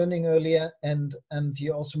action learning earlier, and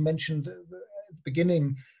you also mentioned at the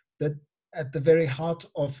beginning that at the very heart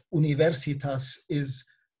of Universitas is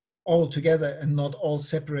all together and not all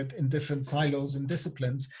separate in different silos and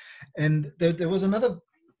disciplines. And there was another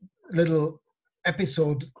little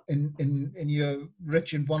episode in your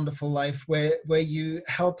rich and wonderful life where you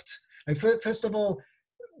helped, like, first of all,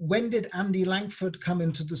 when did Andy Langford come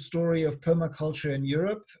into the story of permaculture in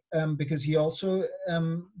Europe? Because he also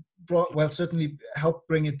certainly helped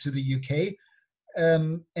bring it to the UK.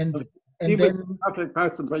 And he then was a perfect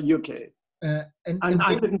person for UK. And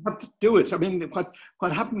I didn't have to do it. I mean,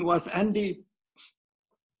 what happened was Andy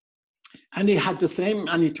had the same,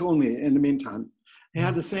 and he told me in the meantime, he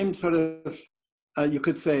had the same sort of, you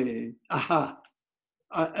could say,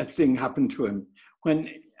 a thing happened to him when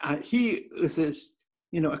he was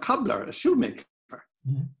a cobbler, a shoemaker.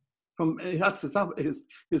 From that's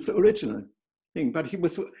his original thing. But he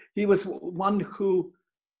was one who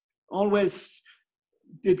always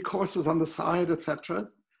did courses on the side, etc.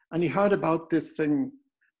 And he heard about this thing,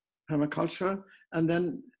 permaculture, and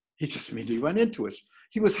then he just immediately went into it.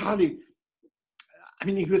 He was hardly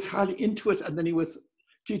into it, and then he was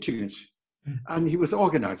teaching it, and he was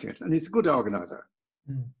organizing it, and he's a good organizer.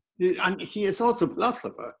 And he is also a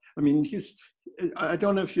philosopher. I mean, I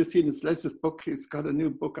don't know if you've seen his latest book. He's got a new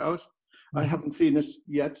book out. I haven't seen it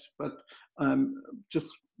yet, but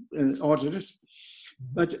just ordered it.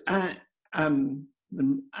 But and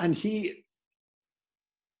he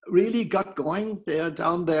really got going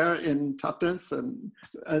down there in Totnes, and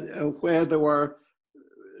where there were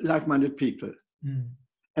like-minded people.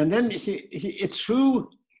 And then he through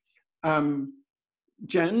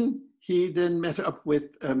Jen, he then met up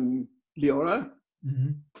with Leora,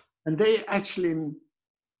 and they actually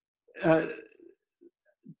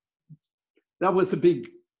that was a big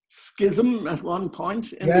schism at one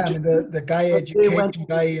point. The Guy Education,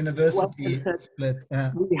 Guy University split.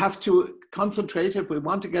 Yeah. We have to concentrate. If we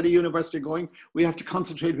want to get a university going, we have to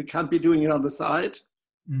concentrate. We can't be doing it on the side.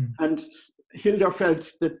 And Hilda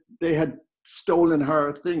felt that they had stolen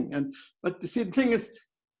her thing. But you see, the thing is,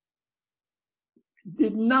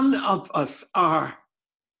 none of us are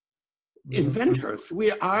inventors.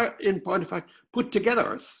 We are, in point of fact, put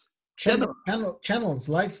togethers. Channels,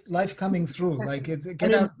 life coming through. Like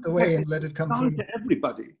get out of the way and let it come through. To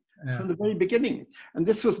everybody from the very beginning. And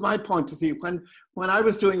this was my point to see when I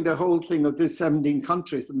was doing the whole thing of these 17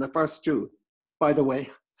 countries and the first two, by the way,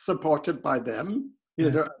 supported by them,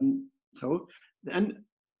 Hilda, and so. And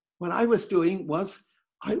what I was doing was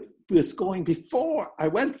I was going before I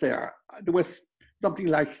went there. There was something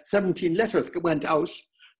like 17 letters went out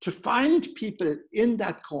to find people in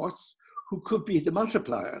that course who could be the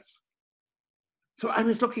multipliers. So I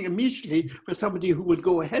was looking immediately for somebody who would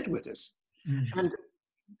go ahead with it.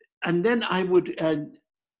 And then I would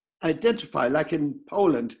identify, like in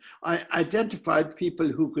Poland, I identified people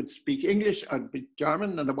who could speak English and speak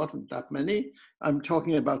German, and there wasn't that many. I'm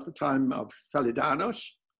talking about the time of Solidarność.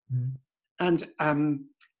 And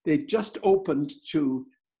they just opened to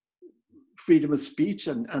freedom of speech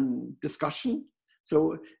and discussion.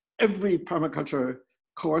 So every permaculture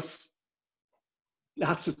course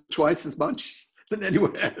lasted twice as much than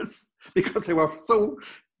anywhere else, because they were so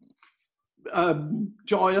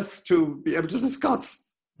joyous to be able to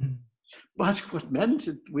discuss. But what meant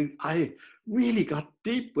I really got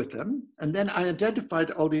deep with them. And then I identified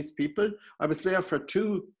all these people. I was there for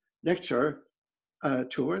 2 lecture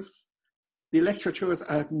tours. The lecture tours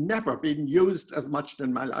have never been used as much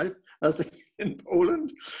in my life as in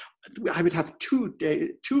Poland. I would have 2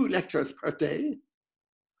 lectures per day.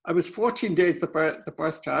 I was 14 days the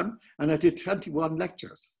first time, and I did 21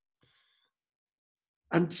 lectures.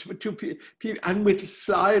 And and with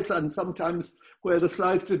slides, and sometimes where the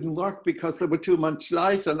slides didn't work because there were too much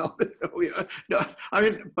light and all this. I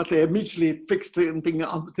mean, but they immediately fixed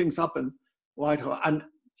things up in Whitehall. And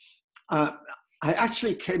I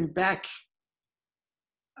actually came back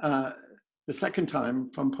the second time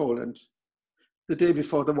from Poland the day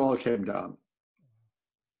before the wall came down.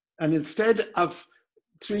 And instead of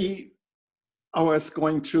 3 hours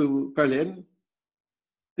going through Berlin,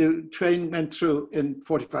 the train went through in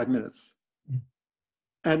 45 minutes.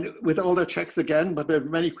 And with all the checks again, but they're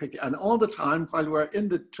very quick. And all the time while we're in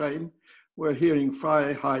the train, we're hearing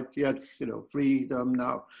Freiheit, jetzt, freedom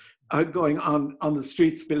now, going on the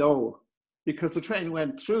streets below. Because the train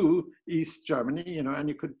went through East Germany, and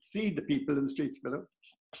you could see the people in the streets below.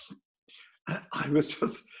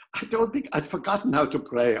 I don't think I'd forgotten how to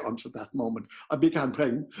pray until that moment. I began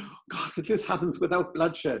praying, God, that this happens without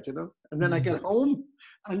bloodshed, And then I get home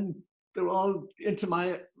and they're all into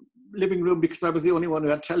my living room because I was the only one who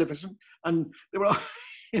had television. And they were all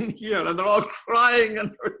in here and they're all crying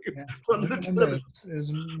and from the television. It was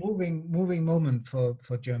a moving moment for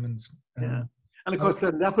Germans. Yeah. And of course,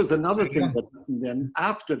 then that was another thing that happened then.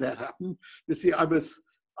 After that happened, you see, I was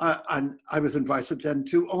invited then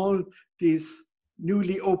to all these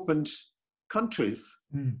newly opened countries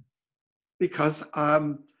because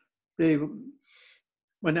they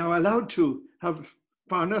were now allowed to have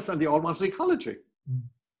foreigners and they all wanted ecology.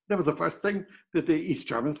 That was the first thing that the East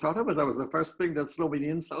Germans thought of, that was the first thing that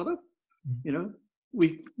Slovenians thought of.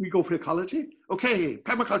 We go for ecology. Okay,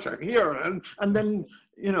 permaculture here, and then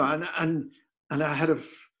and I had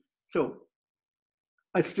so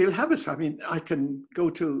I still have it. I mean, I can go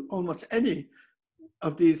to almost any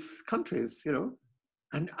of these countries,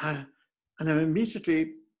 and I'm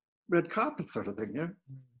immediately red carpet sort of thing,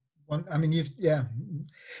 But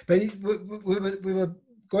we were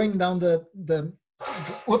going down the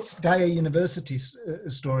Gaia University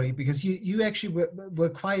story because you actually were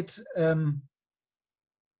quite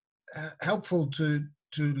helpful to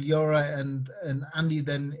Liora and Andy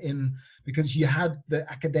then because you had the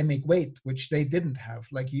academic weight, which they didn't have.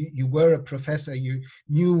 Like you were a professor, you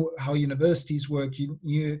knew how universities work, you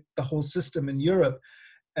knew the whole system in Europe.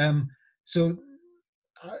 So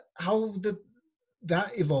how did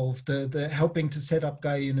that evolve, the helping to set up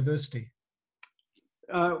Gaia University?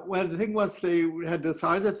 Well, the thing was they had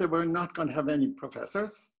decided they were not going to have any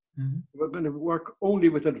professors. They were going to work only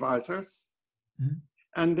with advisors.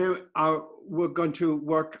 And they were going to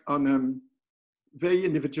work on a very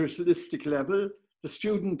individualistic level. The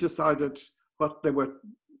student decided what they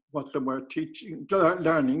were teaching,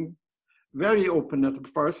 learning. Very open at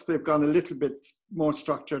first. They've gone a little bit more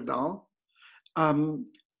structured now.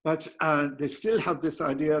 But they still have this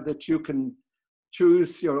idea that you can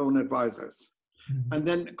choose your own advisors. And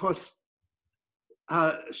then, of course,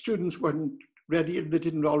 students weren't ready. They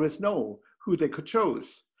didn't always know who they could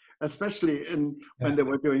choose, especially when they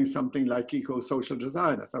were doing something like eco-social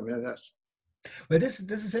design or something like that. Well, this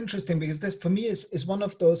is interesting because this, for me, is one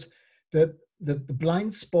of those the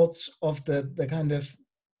blind spots of the kind of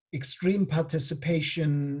extreme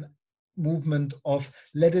participation movement of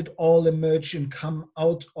let it all emerge and come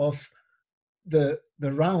out of the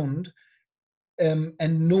round,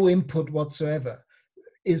 and no input whatsoever,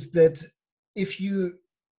 is that if you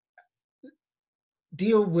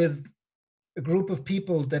deal with a group of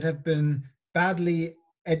people that have been badly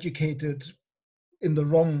educated in the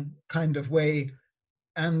wrong kind of way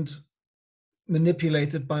and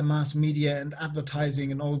manipulated by mass media and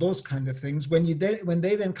advertising and all those kind of things, when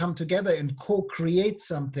they then come together and co-create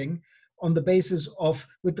something on the basis of,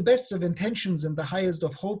 with the best of intentions and the highest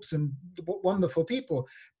of hopes and wonderful people,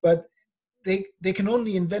 but they can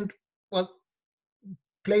only invent, well,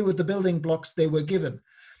 play with the building blocks they were given.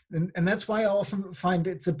 And that's why I often find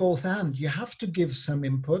it's a both and. You have to give some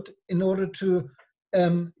input in order to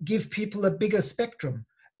give people a bigger spectrum.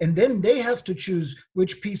 And then they have to choose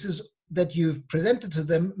which pieces that you've presented to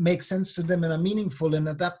them make sense to them and are meaningful, and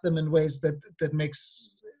adapt them in ways that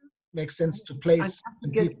makes sense to place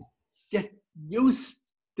and people. Get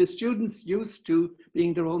the students used to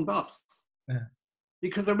being their own boss. Yeah.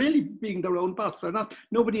 Because they're really being their own boss. They're not,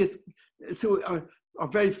 nobody is, or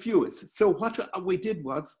very few is. So what we did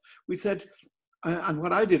was, we said, and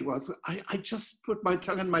what I did was, I just put my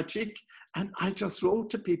tongue in my cheek, and I just wrote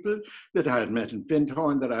to people that I had met in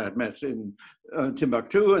Findhorn, that I had met in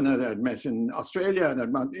Timbuktu, and that I had met in Australia, and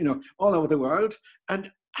I'd met, all over the world.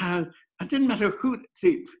 And it didn't matter who,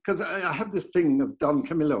 see, because I have this thing of Don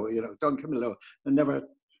Camillo, Don Camillo, and never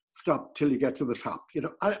stop till you get to the top.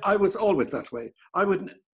 I was always that way. I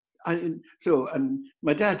wouldn't. And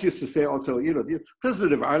my dad used to say also, the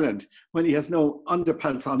President of Ireland, when he has no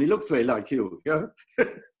underpants on, he looks very like you. Yeah?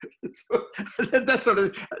 So that sort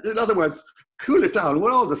of, in other words, cool it down.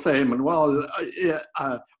 We're all the same, and we're all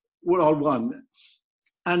one.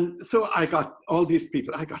 And so I got all these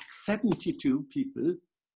people. I got 72 people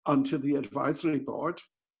onto the advisory board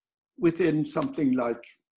within something like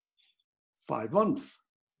 5 months.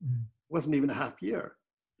 Mm. Wasn't even a half year.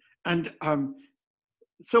 And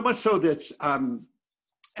so much so that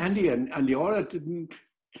Andy and Leora didn't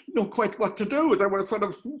know quite what to do. They were sort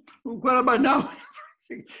of, where am I now?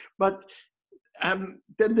 But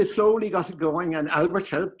then they slowly got it going, and Albert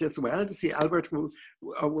helped as well. To see, Albert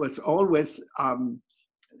was always,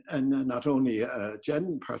 and not only a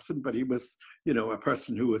Gen person, but he was, a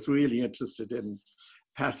person who was really interested in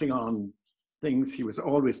passing on things. He was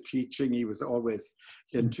always teaching. He was always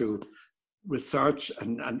into research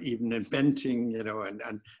and even inventing, and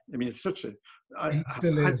I mean, it's such a. I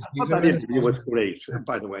thought that interview was great,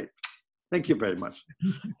 by the way. Thank you very much.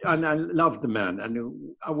 And I love the man,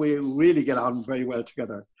 and we really get on very well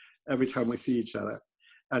together every time we see each other.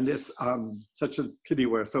 And it's such a pity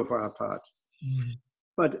we're so far apart. Mm.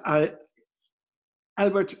 But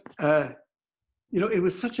Albert, it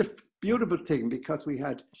was such a beautiful thing, because we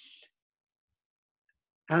had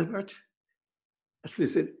Albert as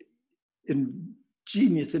this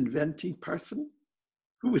ingenious inventing person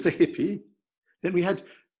who was a hippie. Then we had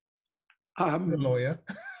a lawyer.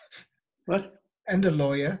 What? And a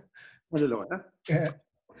lawyer. And a lawyer. Yeah.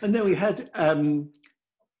 And then we had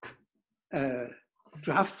a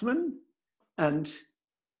draftsman and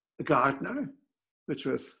a gardener, which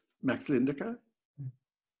was Max Lindecker.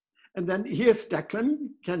 And then here's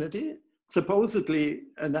Declan Kennedy, supposedly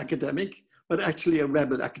an academic, but actually a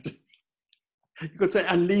rebel academic. You could say,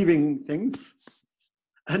 and leaving things.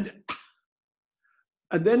 And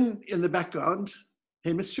then in the background,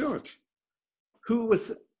 Hamish Stewart, who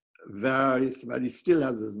was very smart. He still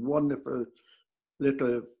has this wonderful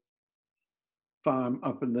little farm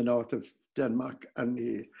up in the north of Denmark,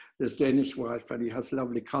 and his Danish wife, and he has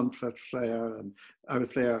lovely concerts there. And I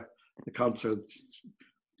was there at the concert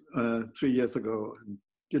 3 years ago, and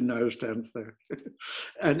did an Irish dance there.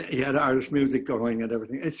 And he had Irish music going and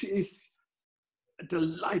everything. He's a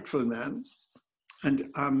delightful man. And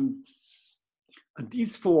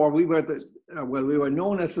these four, we were we were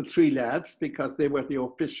known as the Three Lads, because they were the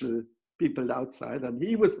official people outside, and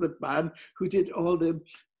he was the man who did all the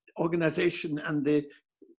organization and the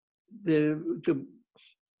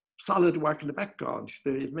solid work in the background,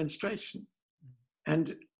 the administration.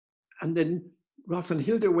 And then Ross and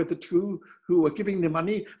Hilda were the two who were giving the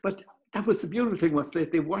money, but that was the beautiful thing, was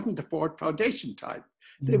that they weren't the Ford Foundation type.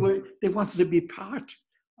 They wanted to be part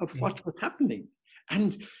of what was happening.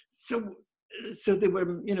 And so they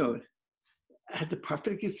were, had the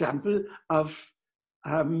perfect example of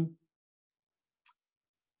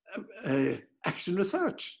action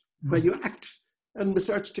research, where you act and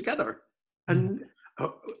research together. And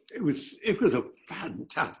it was a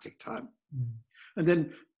fantastic time. And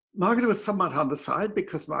then Margaret was somewhat on the side,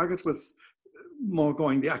 because Margaret was more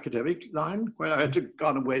going the academic line, where I had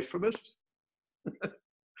gone away from it.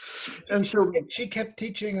 And so she kept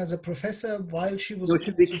teaching as a professor while she was. no,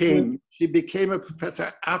 she became a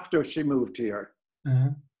professor after she moved here.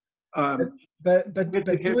 But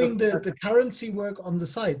doing the currency work on the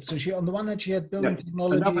side. So she, on the one hand, she had building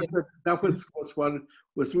technology. And that was what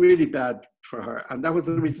was really bad for her. And that was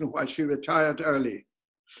the reason why she retired early.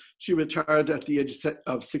 She retired at the age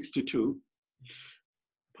of 62.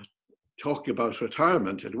 But talking about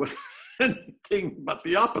retirement, it was anything but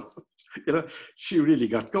the opposite. You know, she really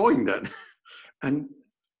got going then. And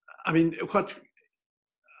I mean,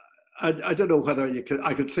 I don't know whether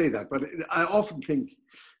I could say that, but I often think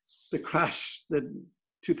the crash, the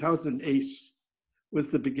 2008,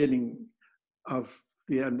 was the beginning of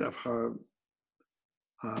the end of her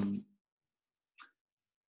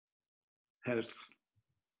health.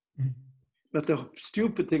 But the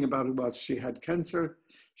stupid thing about it was she had cancer.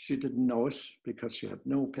 She didn't know it because she had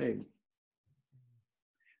no pain.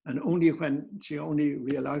 And only when she only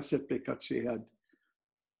realized it because she had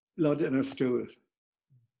blood in her stool.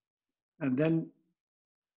 And then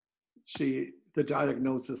the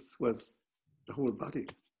diagnosis was the whole body.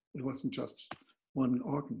 It wasn't just one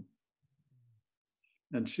organ.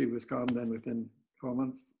 And she was gone then within 4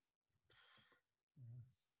 months.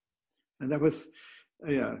 And that was,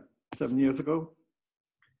 7 years ago.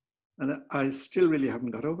 And I still really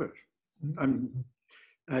haven't got over it.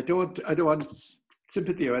 I don't want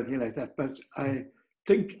sympathy or anything like that, but I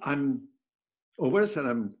think I'm over it and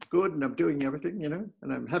I'm good and I'm doing everything, you know,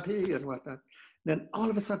 and I'm happy and whatnot. Then all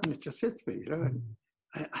of a sudden it just hits me, you know, and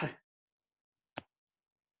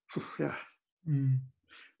yeah.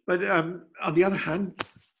 But on the other hand,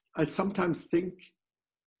 I sometimes think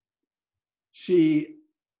she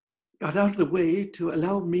got out of the way to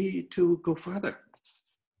allow me to go further.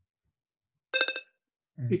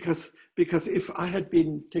 Because if I had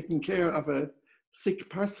been taking care of a sick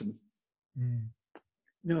person, you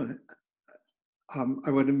know,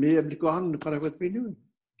 I wouldn't be able to go on with what I was doing.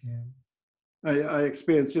 Yeah. I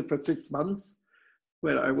experienced it for 6 months,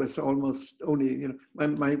 where I was almost only, you know,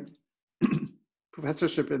 my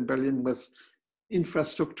professorship in Berlin was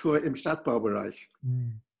Infrastruktur im Stadtbaubereich.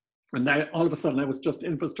 And all of a sudden I was just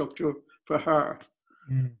infrastructure for her.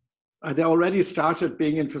 I'd already started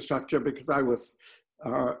being infrastructure because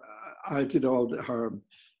I did all her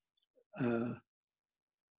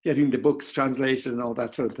getting the books translated and all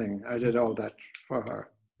that sort of thing. I did all that for her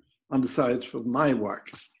on the side of my work.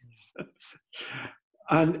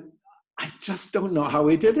 And I just don't know how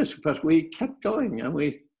we did it, but we kept going and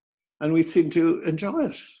we seemed to enjoy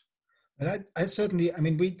it. And I certainly, I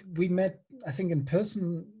mean, we met, I think, in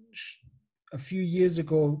person a few years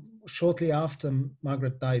ago, shortly after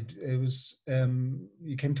Margaret died. It was,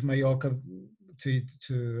 you came to Mallorca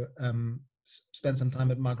to spend some time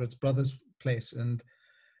at Margaret's brother's place. And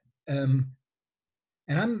I'm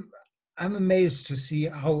amazed to see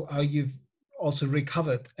how you've also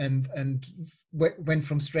recovered and went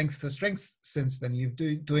from strength to strength since then.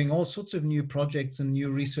 You're doing all sorts of new projects and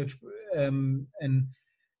new research. And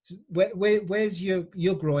where's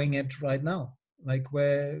your growing edge right now? Like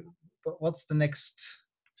what's the next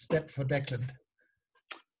step for Declan?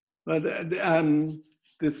 Well,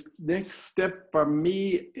 this next step for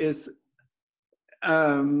me is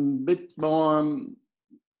a bit more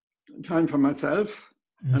time for myself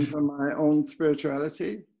and for my own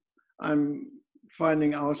spirituality. I'm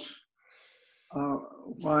finding out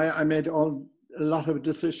why I made a lot of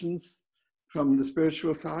decisions from the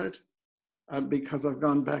spiritual side, because I've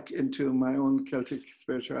gone back into my own Celtic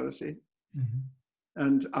spirituality.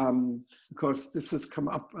 And of course, this has come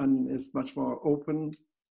up and is much more open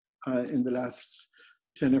in the last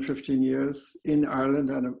 10 or 15 years in Ireland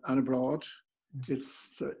and abroad.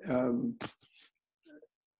 It's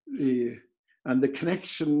the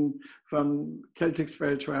connection from Celtic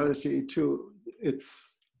spirituality to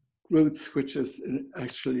its roots, which is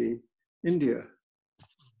actually India.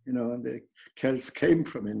 You know, and the Celts came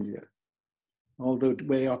from India, all the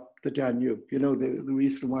way up the Danube. You know, the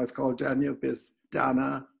reason why it's called Danube is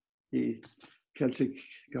Dana, the Celtic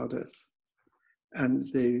goddess. And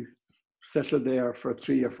they settled there for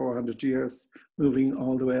 300 or 400 years, moving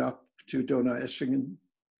all the way up to Donau-Eschingen,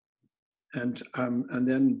 and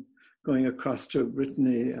then going across to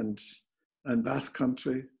Brittany and Basque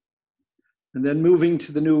Country, and then moving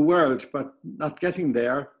to the New World, but not getting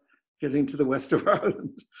there, getting to the west of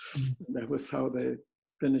Ireland. That was how they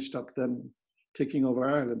finished up then taking over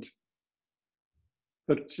Ireland.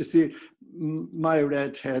 But you see, my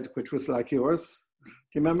red head, which was like yours, do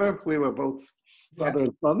you remember? We were both father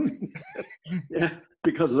and son, yeah,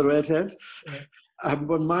 because of the red head.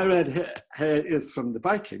 But my red head is from the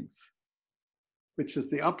Vikings, which is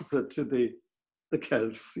the opposite to the the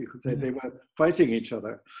Celts, you could say. They were fighting each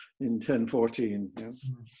other in 1014.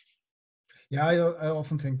 Yeah, yeah, I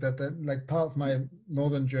often think that like part of my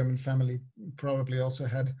northern German family probably also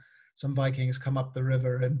had some Vikings come up the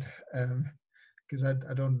river, and because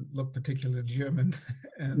I don't look particularly German.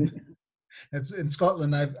 It's in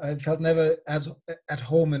Scotland. I felt never as at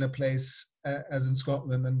home in a place as in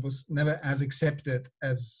Scotland, and was never as accepted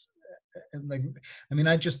as like. I mean,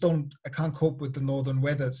 I can't cope with the northern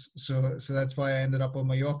weathers, so that's why I ended up on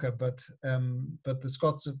Mallorca. But the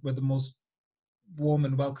Scots were the most warm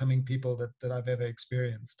and welcoming people that I've ever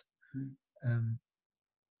experienced.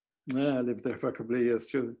 Yeah, I lived there for a couple of years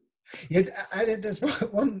too. Yeah, there's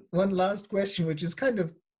one last question, which is kind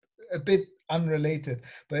of a bit unrelated,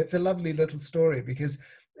 but it's a lovely little story because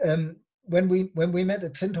when we met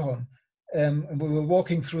at Findhorn, and we were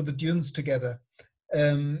walking through the dunes together,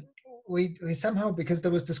 we somehow, because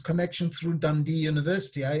there was this connection through Dundee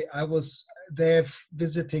University, I was there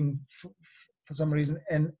visiting for some reason,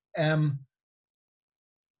 and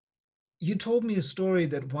you told me a story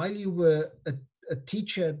that while you were a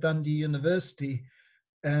teacher at Dundee University,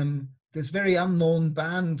 this very unknown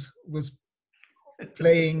band was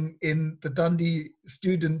playing in the Dundee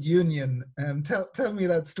Student Union. Tell me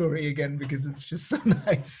that story again, because it's just so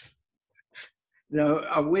nice.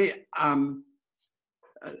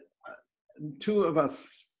 Two of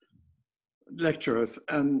us lecturers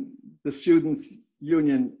and the Students'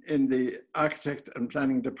 Union in the architect and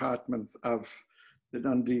planning departments of the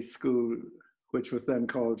Dundee School, which was then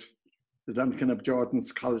called the Duncan of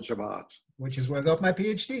Jordan's College of Art. Which is where I got my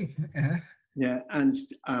PhD. Yeah, and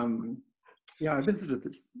I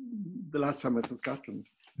visited the last time I was in Scotland,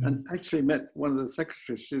 and actually met one of the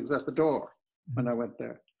secretaries. She was at the door when I went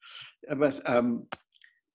there.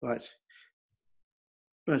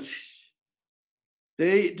 But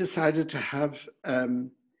they decided to have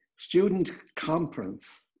student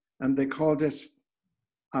conference, and they called it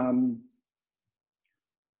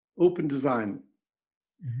Open Design.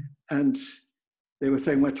 And they were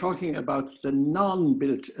saying, we're talking about the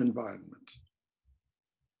non-built environment.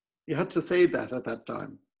 You had to say that at that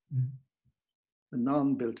time. The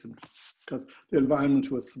non-built, because the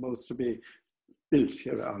environment was supposed to be built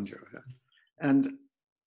here around you. And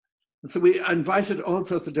so we invited all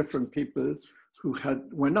sorts of different people who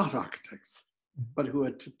were not architects, but who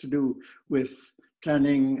had to do with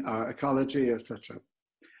planning, ecology, etc.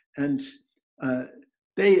 And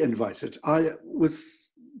they invited. I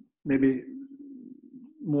was maybe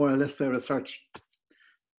more or less their research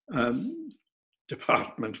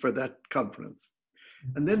department for that conference.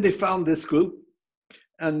 And then they found this group,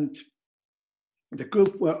 and the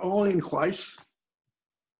group were all in white,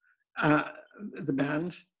 the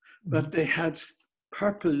band, but they had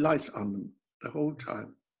purple light on them the whole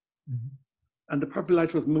time. And the purple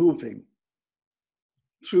light was moving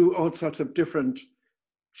through all sorts of different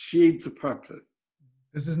shades of purple.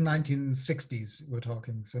 This is 1960s, we're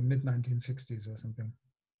talking, so mid-1960s or something.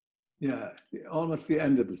 Yeah, almost the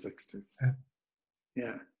end of the 60s.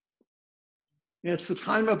 Yeah. It's the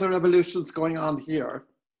time of the revolutions going on here.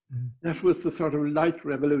 That was the sort of light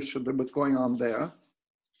revolution that was going on there.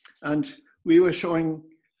 And we were showing,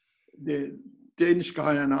 the Danish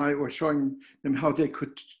guy and I were showing them how they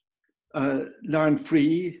could learn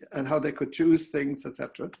free and how they could choose things,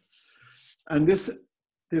 etc. And this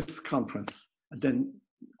conference, and then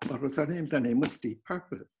what was their name? Their name was Deep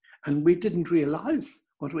Purple. And we didn't realize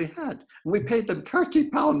what we had. And we paid them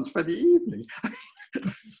 £30 for the evening.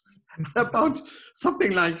 About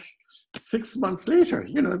something like 6 months later,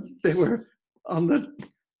 they were on the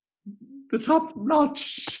top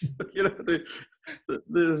notch,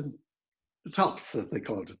 the tops, as they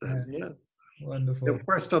called it then. Yeah. Wonderful. They were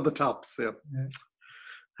first on the tops. Yeah.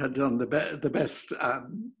 Had done the best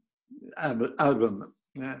album.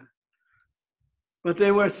 Yeah. But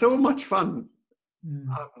they were so much fun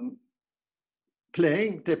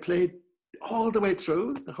playing. They played all the way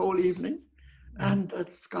through the whole evening. And the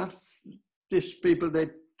Scottish people, they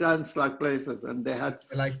danced like blazes, and they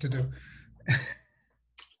like to do.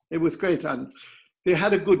 It was great. And they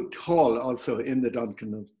had a good hall also in the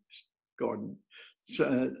Duncan of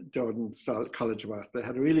Jordan's College of Art. They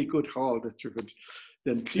had a really good hall that you could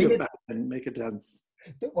then clear back and make a dance.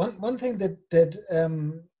 One thing that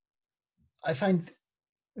I find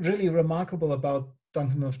really remarkable about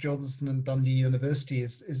Duncan of Jordan and Dundee University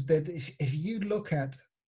is that if you look at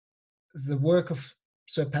the work of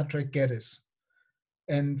Sir Patrick Geddes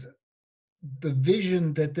and the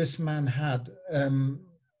vision that this man had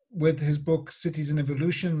with his book Cities in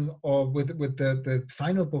Evolution, or with the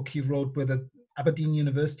final book he wrote with an Aberdeen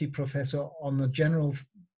University professor on the general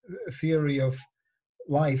theory of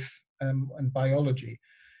life, and biology.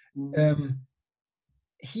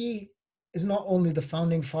 He is not only the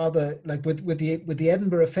founding father, like with the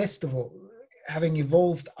Edinburgh Festival, having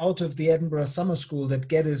evolved out of the Edinburgh Summer School that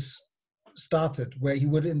Geddes started, where he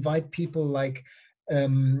would invite people like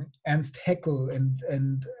Ernst Haeckel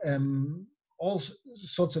and all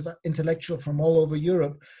sorts of intellectual from all over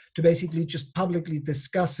Europe to basically just publicly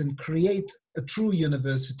discuss and create a true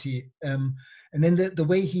university. And then the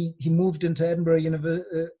way he moved into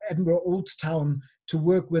Edinburgh Old Town to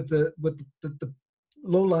work with the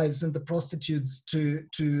lowlives and the prostitutes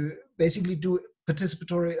to basically do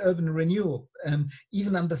participatory urban renewal,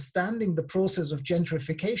 even understanding the process of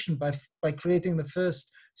gentrification by creating the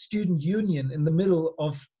first student union in the middle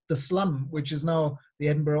of the slum, which is now the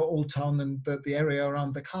Edinburgh Old Town and the area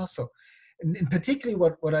around the castle. And in particularly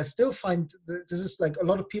what I still find, this is like a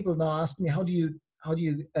lot of people now ask me, how do you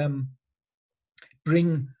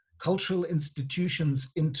bring cultural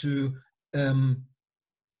institutions into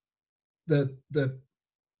the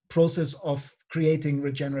process of creating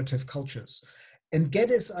regenerative cultures? And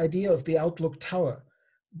Geddes' idea of the Outlook Tower,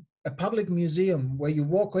 a public museum where you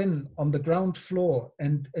walk in on the ground floor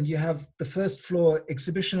and you have the first floor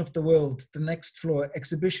exhibition of the world, the next floor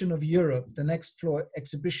exhibition of Europe, the next floor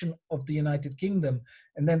exhibition of the United Kingdom,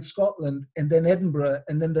 and then Scotland, and then Edinburgh,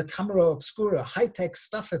 and then the Camera Obscura, high-tech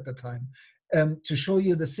stuff at the time, to show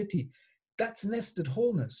you the city. That's nested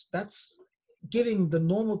wholeness. That's giving the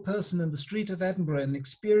normal person in the street of Edinburgh an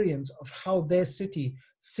experience of how their city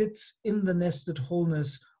sits in the nested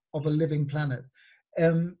wholeness of a living planet.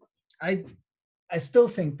 I still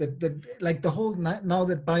think that like the whole, now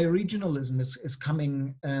that bioregionalism is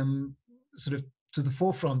coming sort of to the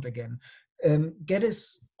forefront again,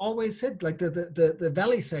 Geddes always said like the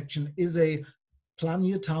valley section is a plan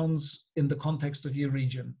your towns in the context of your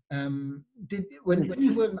region. When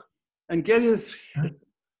you were, and Geddes'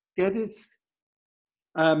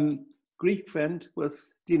 Greek friend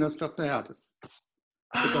was Dinos Doxiadis,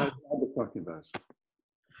 the guy I was talking about.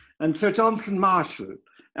 And Sir Johnson Marshall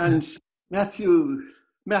and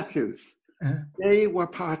Matthews, they were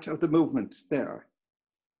part of the movement there.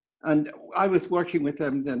 And I was working with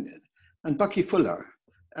them then, and Bucky Fuller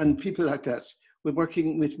and people like that were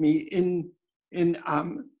working with me in the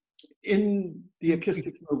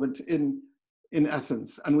Ekistics movement in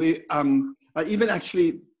Athens. And we, I even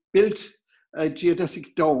actually built a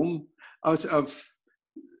geodesic dome out of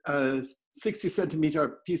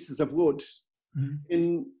 60-centimeter pieces of wood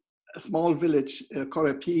in a small village,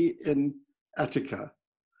 Koropi in Attica,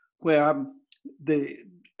 where the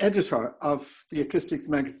editor of the Ekistics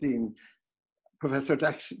magazine, Professor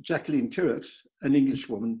Jacqueline Tyrrett, an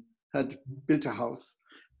Englishwoman, had built a house,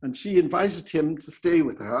 and she invited him to stay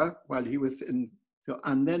with her while he was in. So,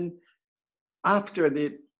 and then after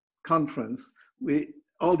the conference,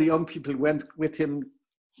 all the young people went with him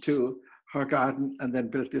to her garden and then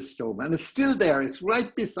built this dome, and it's still there. It's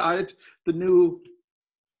right beside the new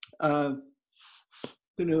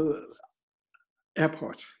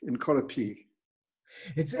airport in Koropi.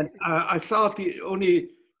 I saw it only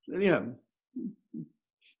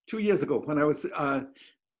 2 years ago when I was at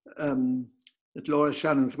Laura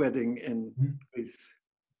Shannon's wedding in Greece.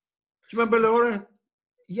 Do you remember Laura?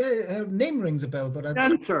 Yeah, her name rings a bell, but I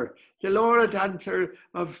dancer, the Laura dancer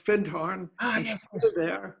of Findhorn. Yeah, she's still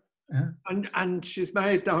there, and she's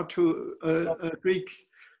married now to a Greek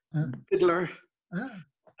fiddler.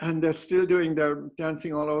 And they're still doing their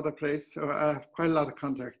dancing all over the place. So I have quite a lot of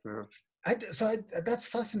contact there. That's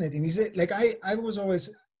fascinating. You say, like, I was always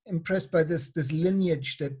impressed by this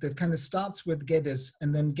lineage that kind of starts with Geddes,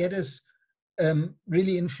 and then Geddes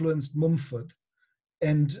really influenced Mumford,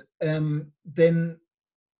 and then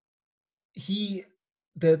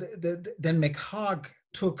then McHarg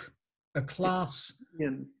took a class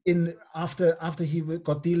after he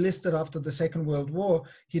got delisted after the Second World War.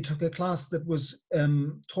 He took a class that was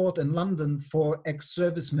taught in London for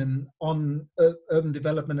ex-servicemen on urban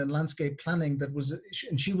development and landscape planning.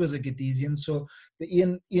 And she was a Geddesian. So the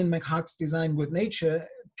Ian McHarg's Design with Nature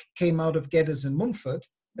came out of Geddes and Mumford.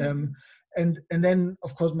 And then,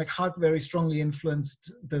 of course, McHarg very strongly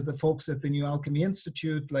influenced the folks at the New Alchemy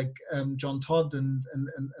Institute, like John Todd and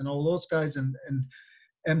all those guys.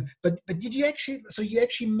 But did you actually? So you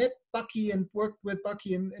actually met Bucky and worked with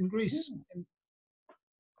Bucky in Greece?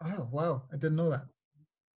 Oh wow, I didn't know that.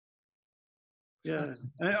 Yeah,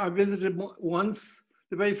 I visited once.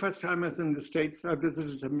 The very first time I was in the States, I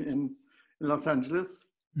visited him in Los Angeles.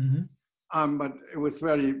 But it was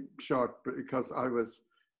very short because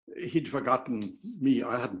he'd forgotten me.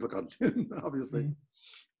 I hadn't forgotten him, obviously.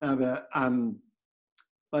 But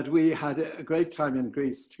we had a great time in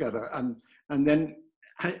Greece together, and then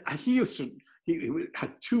he used to, he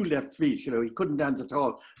had 2 left feet, you know, he couldn't dance at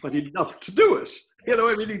all, but he loved to do it. You know,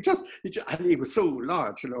 I mean, and he was so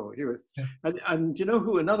large, you know, he was, and you know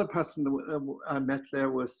who another person I met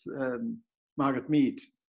there was Margaret Mead.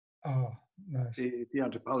 Oh, nice. The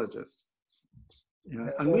anthropologist.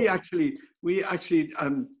 Yeah, and we actually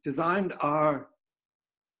designed our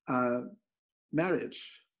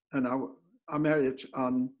marriage and our marriage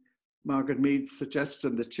on Margaret Mead's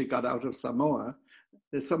suggestion that she got out of Samoa.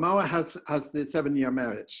 The Samoa has the 7-year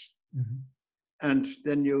marriage, and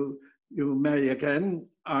then you marry again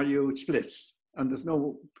or you split, and there's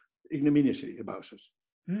no ignominy about it.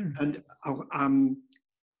 And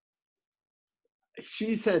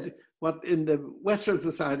she said, what in the Western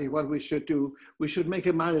society, what we should do, we should make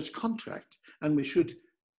a marriage contract, and we should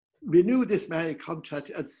renew this marriage contract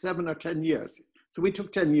at 7 or 10 years. So we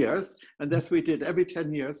took 10 years, and that's what we did. Every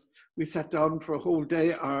 10 years, we sat down for a whole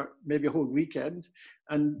day or maybe a whole weekend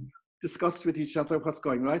and discussed with each other what's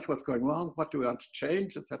going right, what's going wrong, what do we want to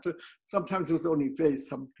change, etc. Sometimes it was only very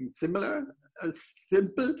something similar,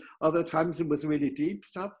 simple. Other times it was really deep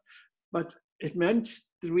stuff. But it meant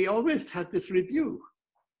that we always had this review.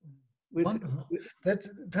 Wonderful.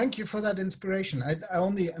 Thank you for that inspiration. I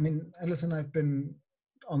mean, Alice and I have been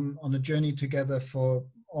on a journey together for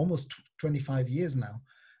almost 25 years now,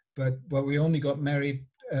 but we only got married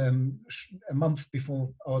a month before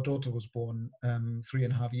our daughter was born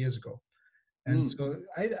 3.5 years ago. And so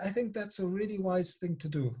I think that's a really wise thing to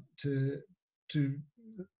do, to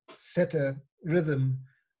set a rhythm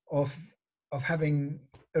of having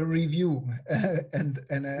a review and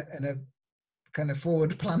a kind of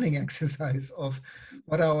forward planning exercise of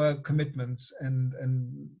what our commitments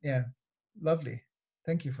and yeah, lovely.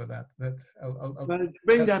 Thank you for that. I'll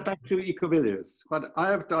bring that back to Ecovilliers. What I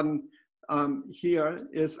have done here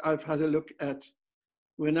is I've had a look at,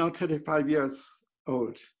 we're now 35 years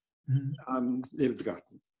old,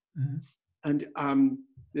 Lebensgarten. And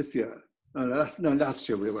this year, last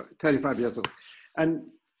year we were 35 years old. And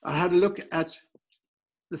I had a look at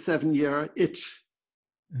the 7-year itch.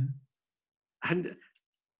 And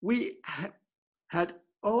we had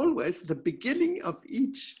always, the beginning of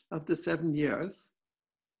each of the 7 years,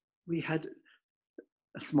 we had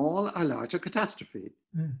a small or larger catastrophe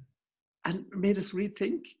and made us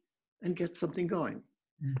rethink and get something going.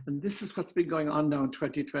 And this is what's been going on now in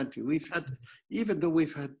 2020. We've had, even though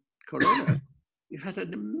we've had Corona, we've had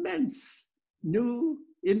an immense new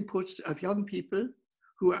input of young people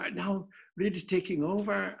who are now really taking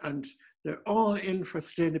over, and they're all in for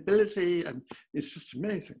sustainability, and it's just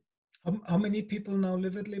amazing. How many people now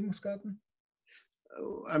live at Lebensgarten?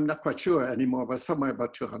 I'm not quite sure anymore, but somewhere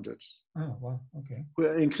about 200. Oh, wow, okay.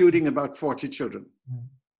 Including about 40 children.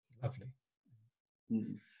 Lovely.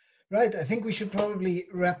 Right, I think we should probably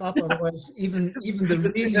wrap up, otherwise even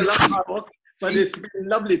the really... a long talk, but it's been a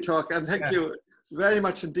lovely talk, and thank you very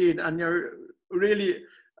much indeed. And you're really,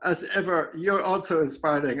 as ever, you're also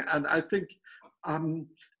inspiring. And I think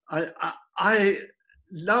I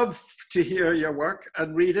love to hear your work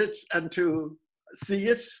and read it and to see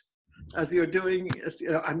it as you're doing.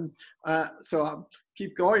 You know, so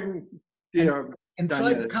keep going, dear. And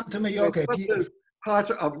try to come to Mallorca. It's part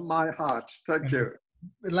of my heart. Thank you.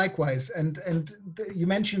 Likewise, and you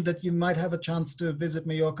mentioned that you might have a chance to visit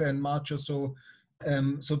Mallorca in March or so.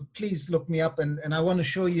 So please look me up, and I want to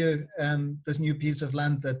show you this new piece of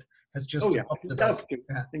land that has just adopted us.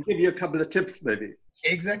 And give you a couple of tips, maybe.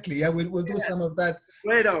 Exactly. Yeah, we'll do some of that.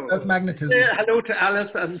 Of magnetism. Say hello to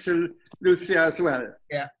Alice and to Lucia as well.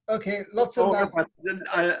 Yeah. Okay. Lots of love.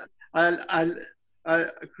 I'll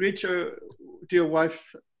greet your dear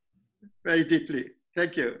wife very deeply.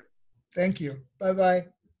 Thank you. Thank you. Bye-bye.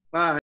 Bye.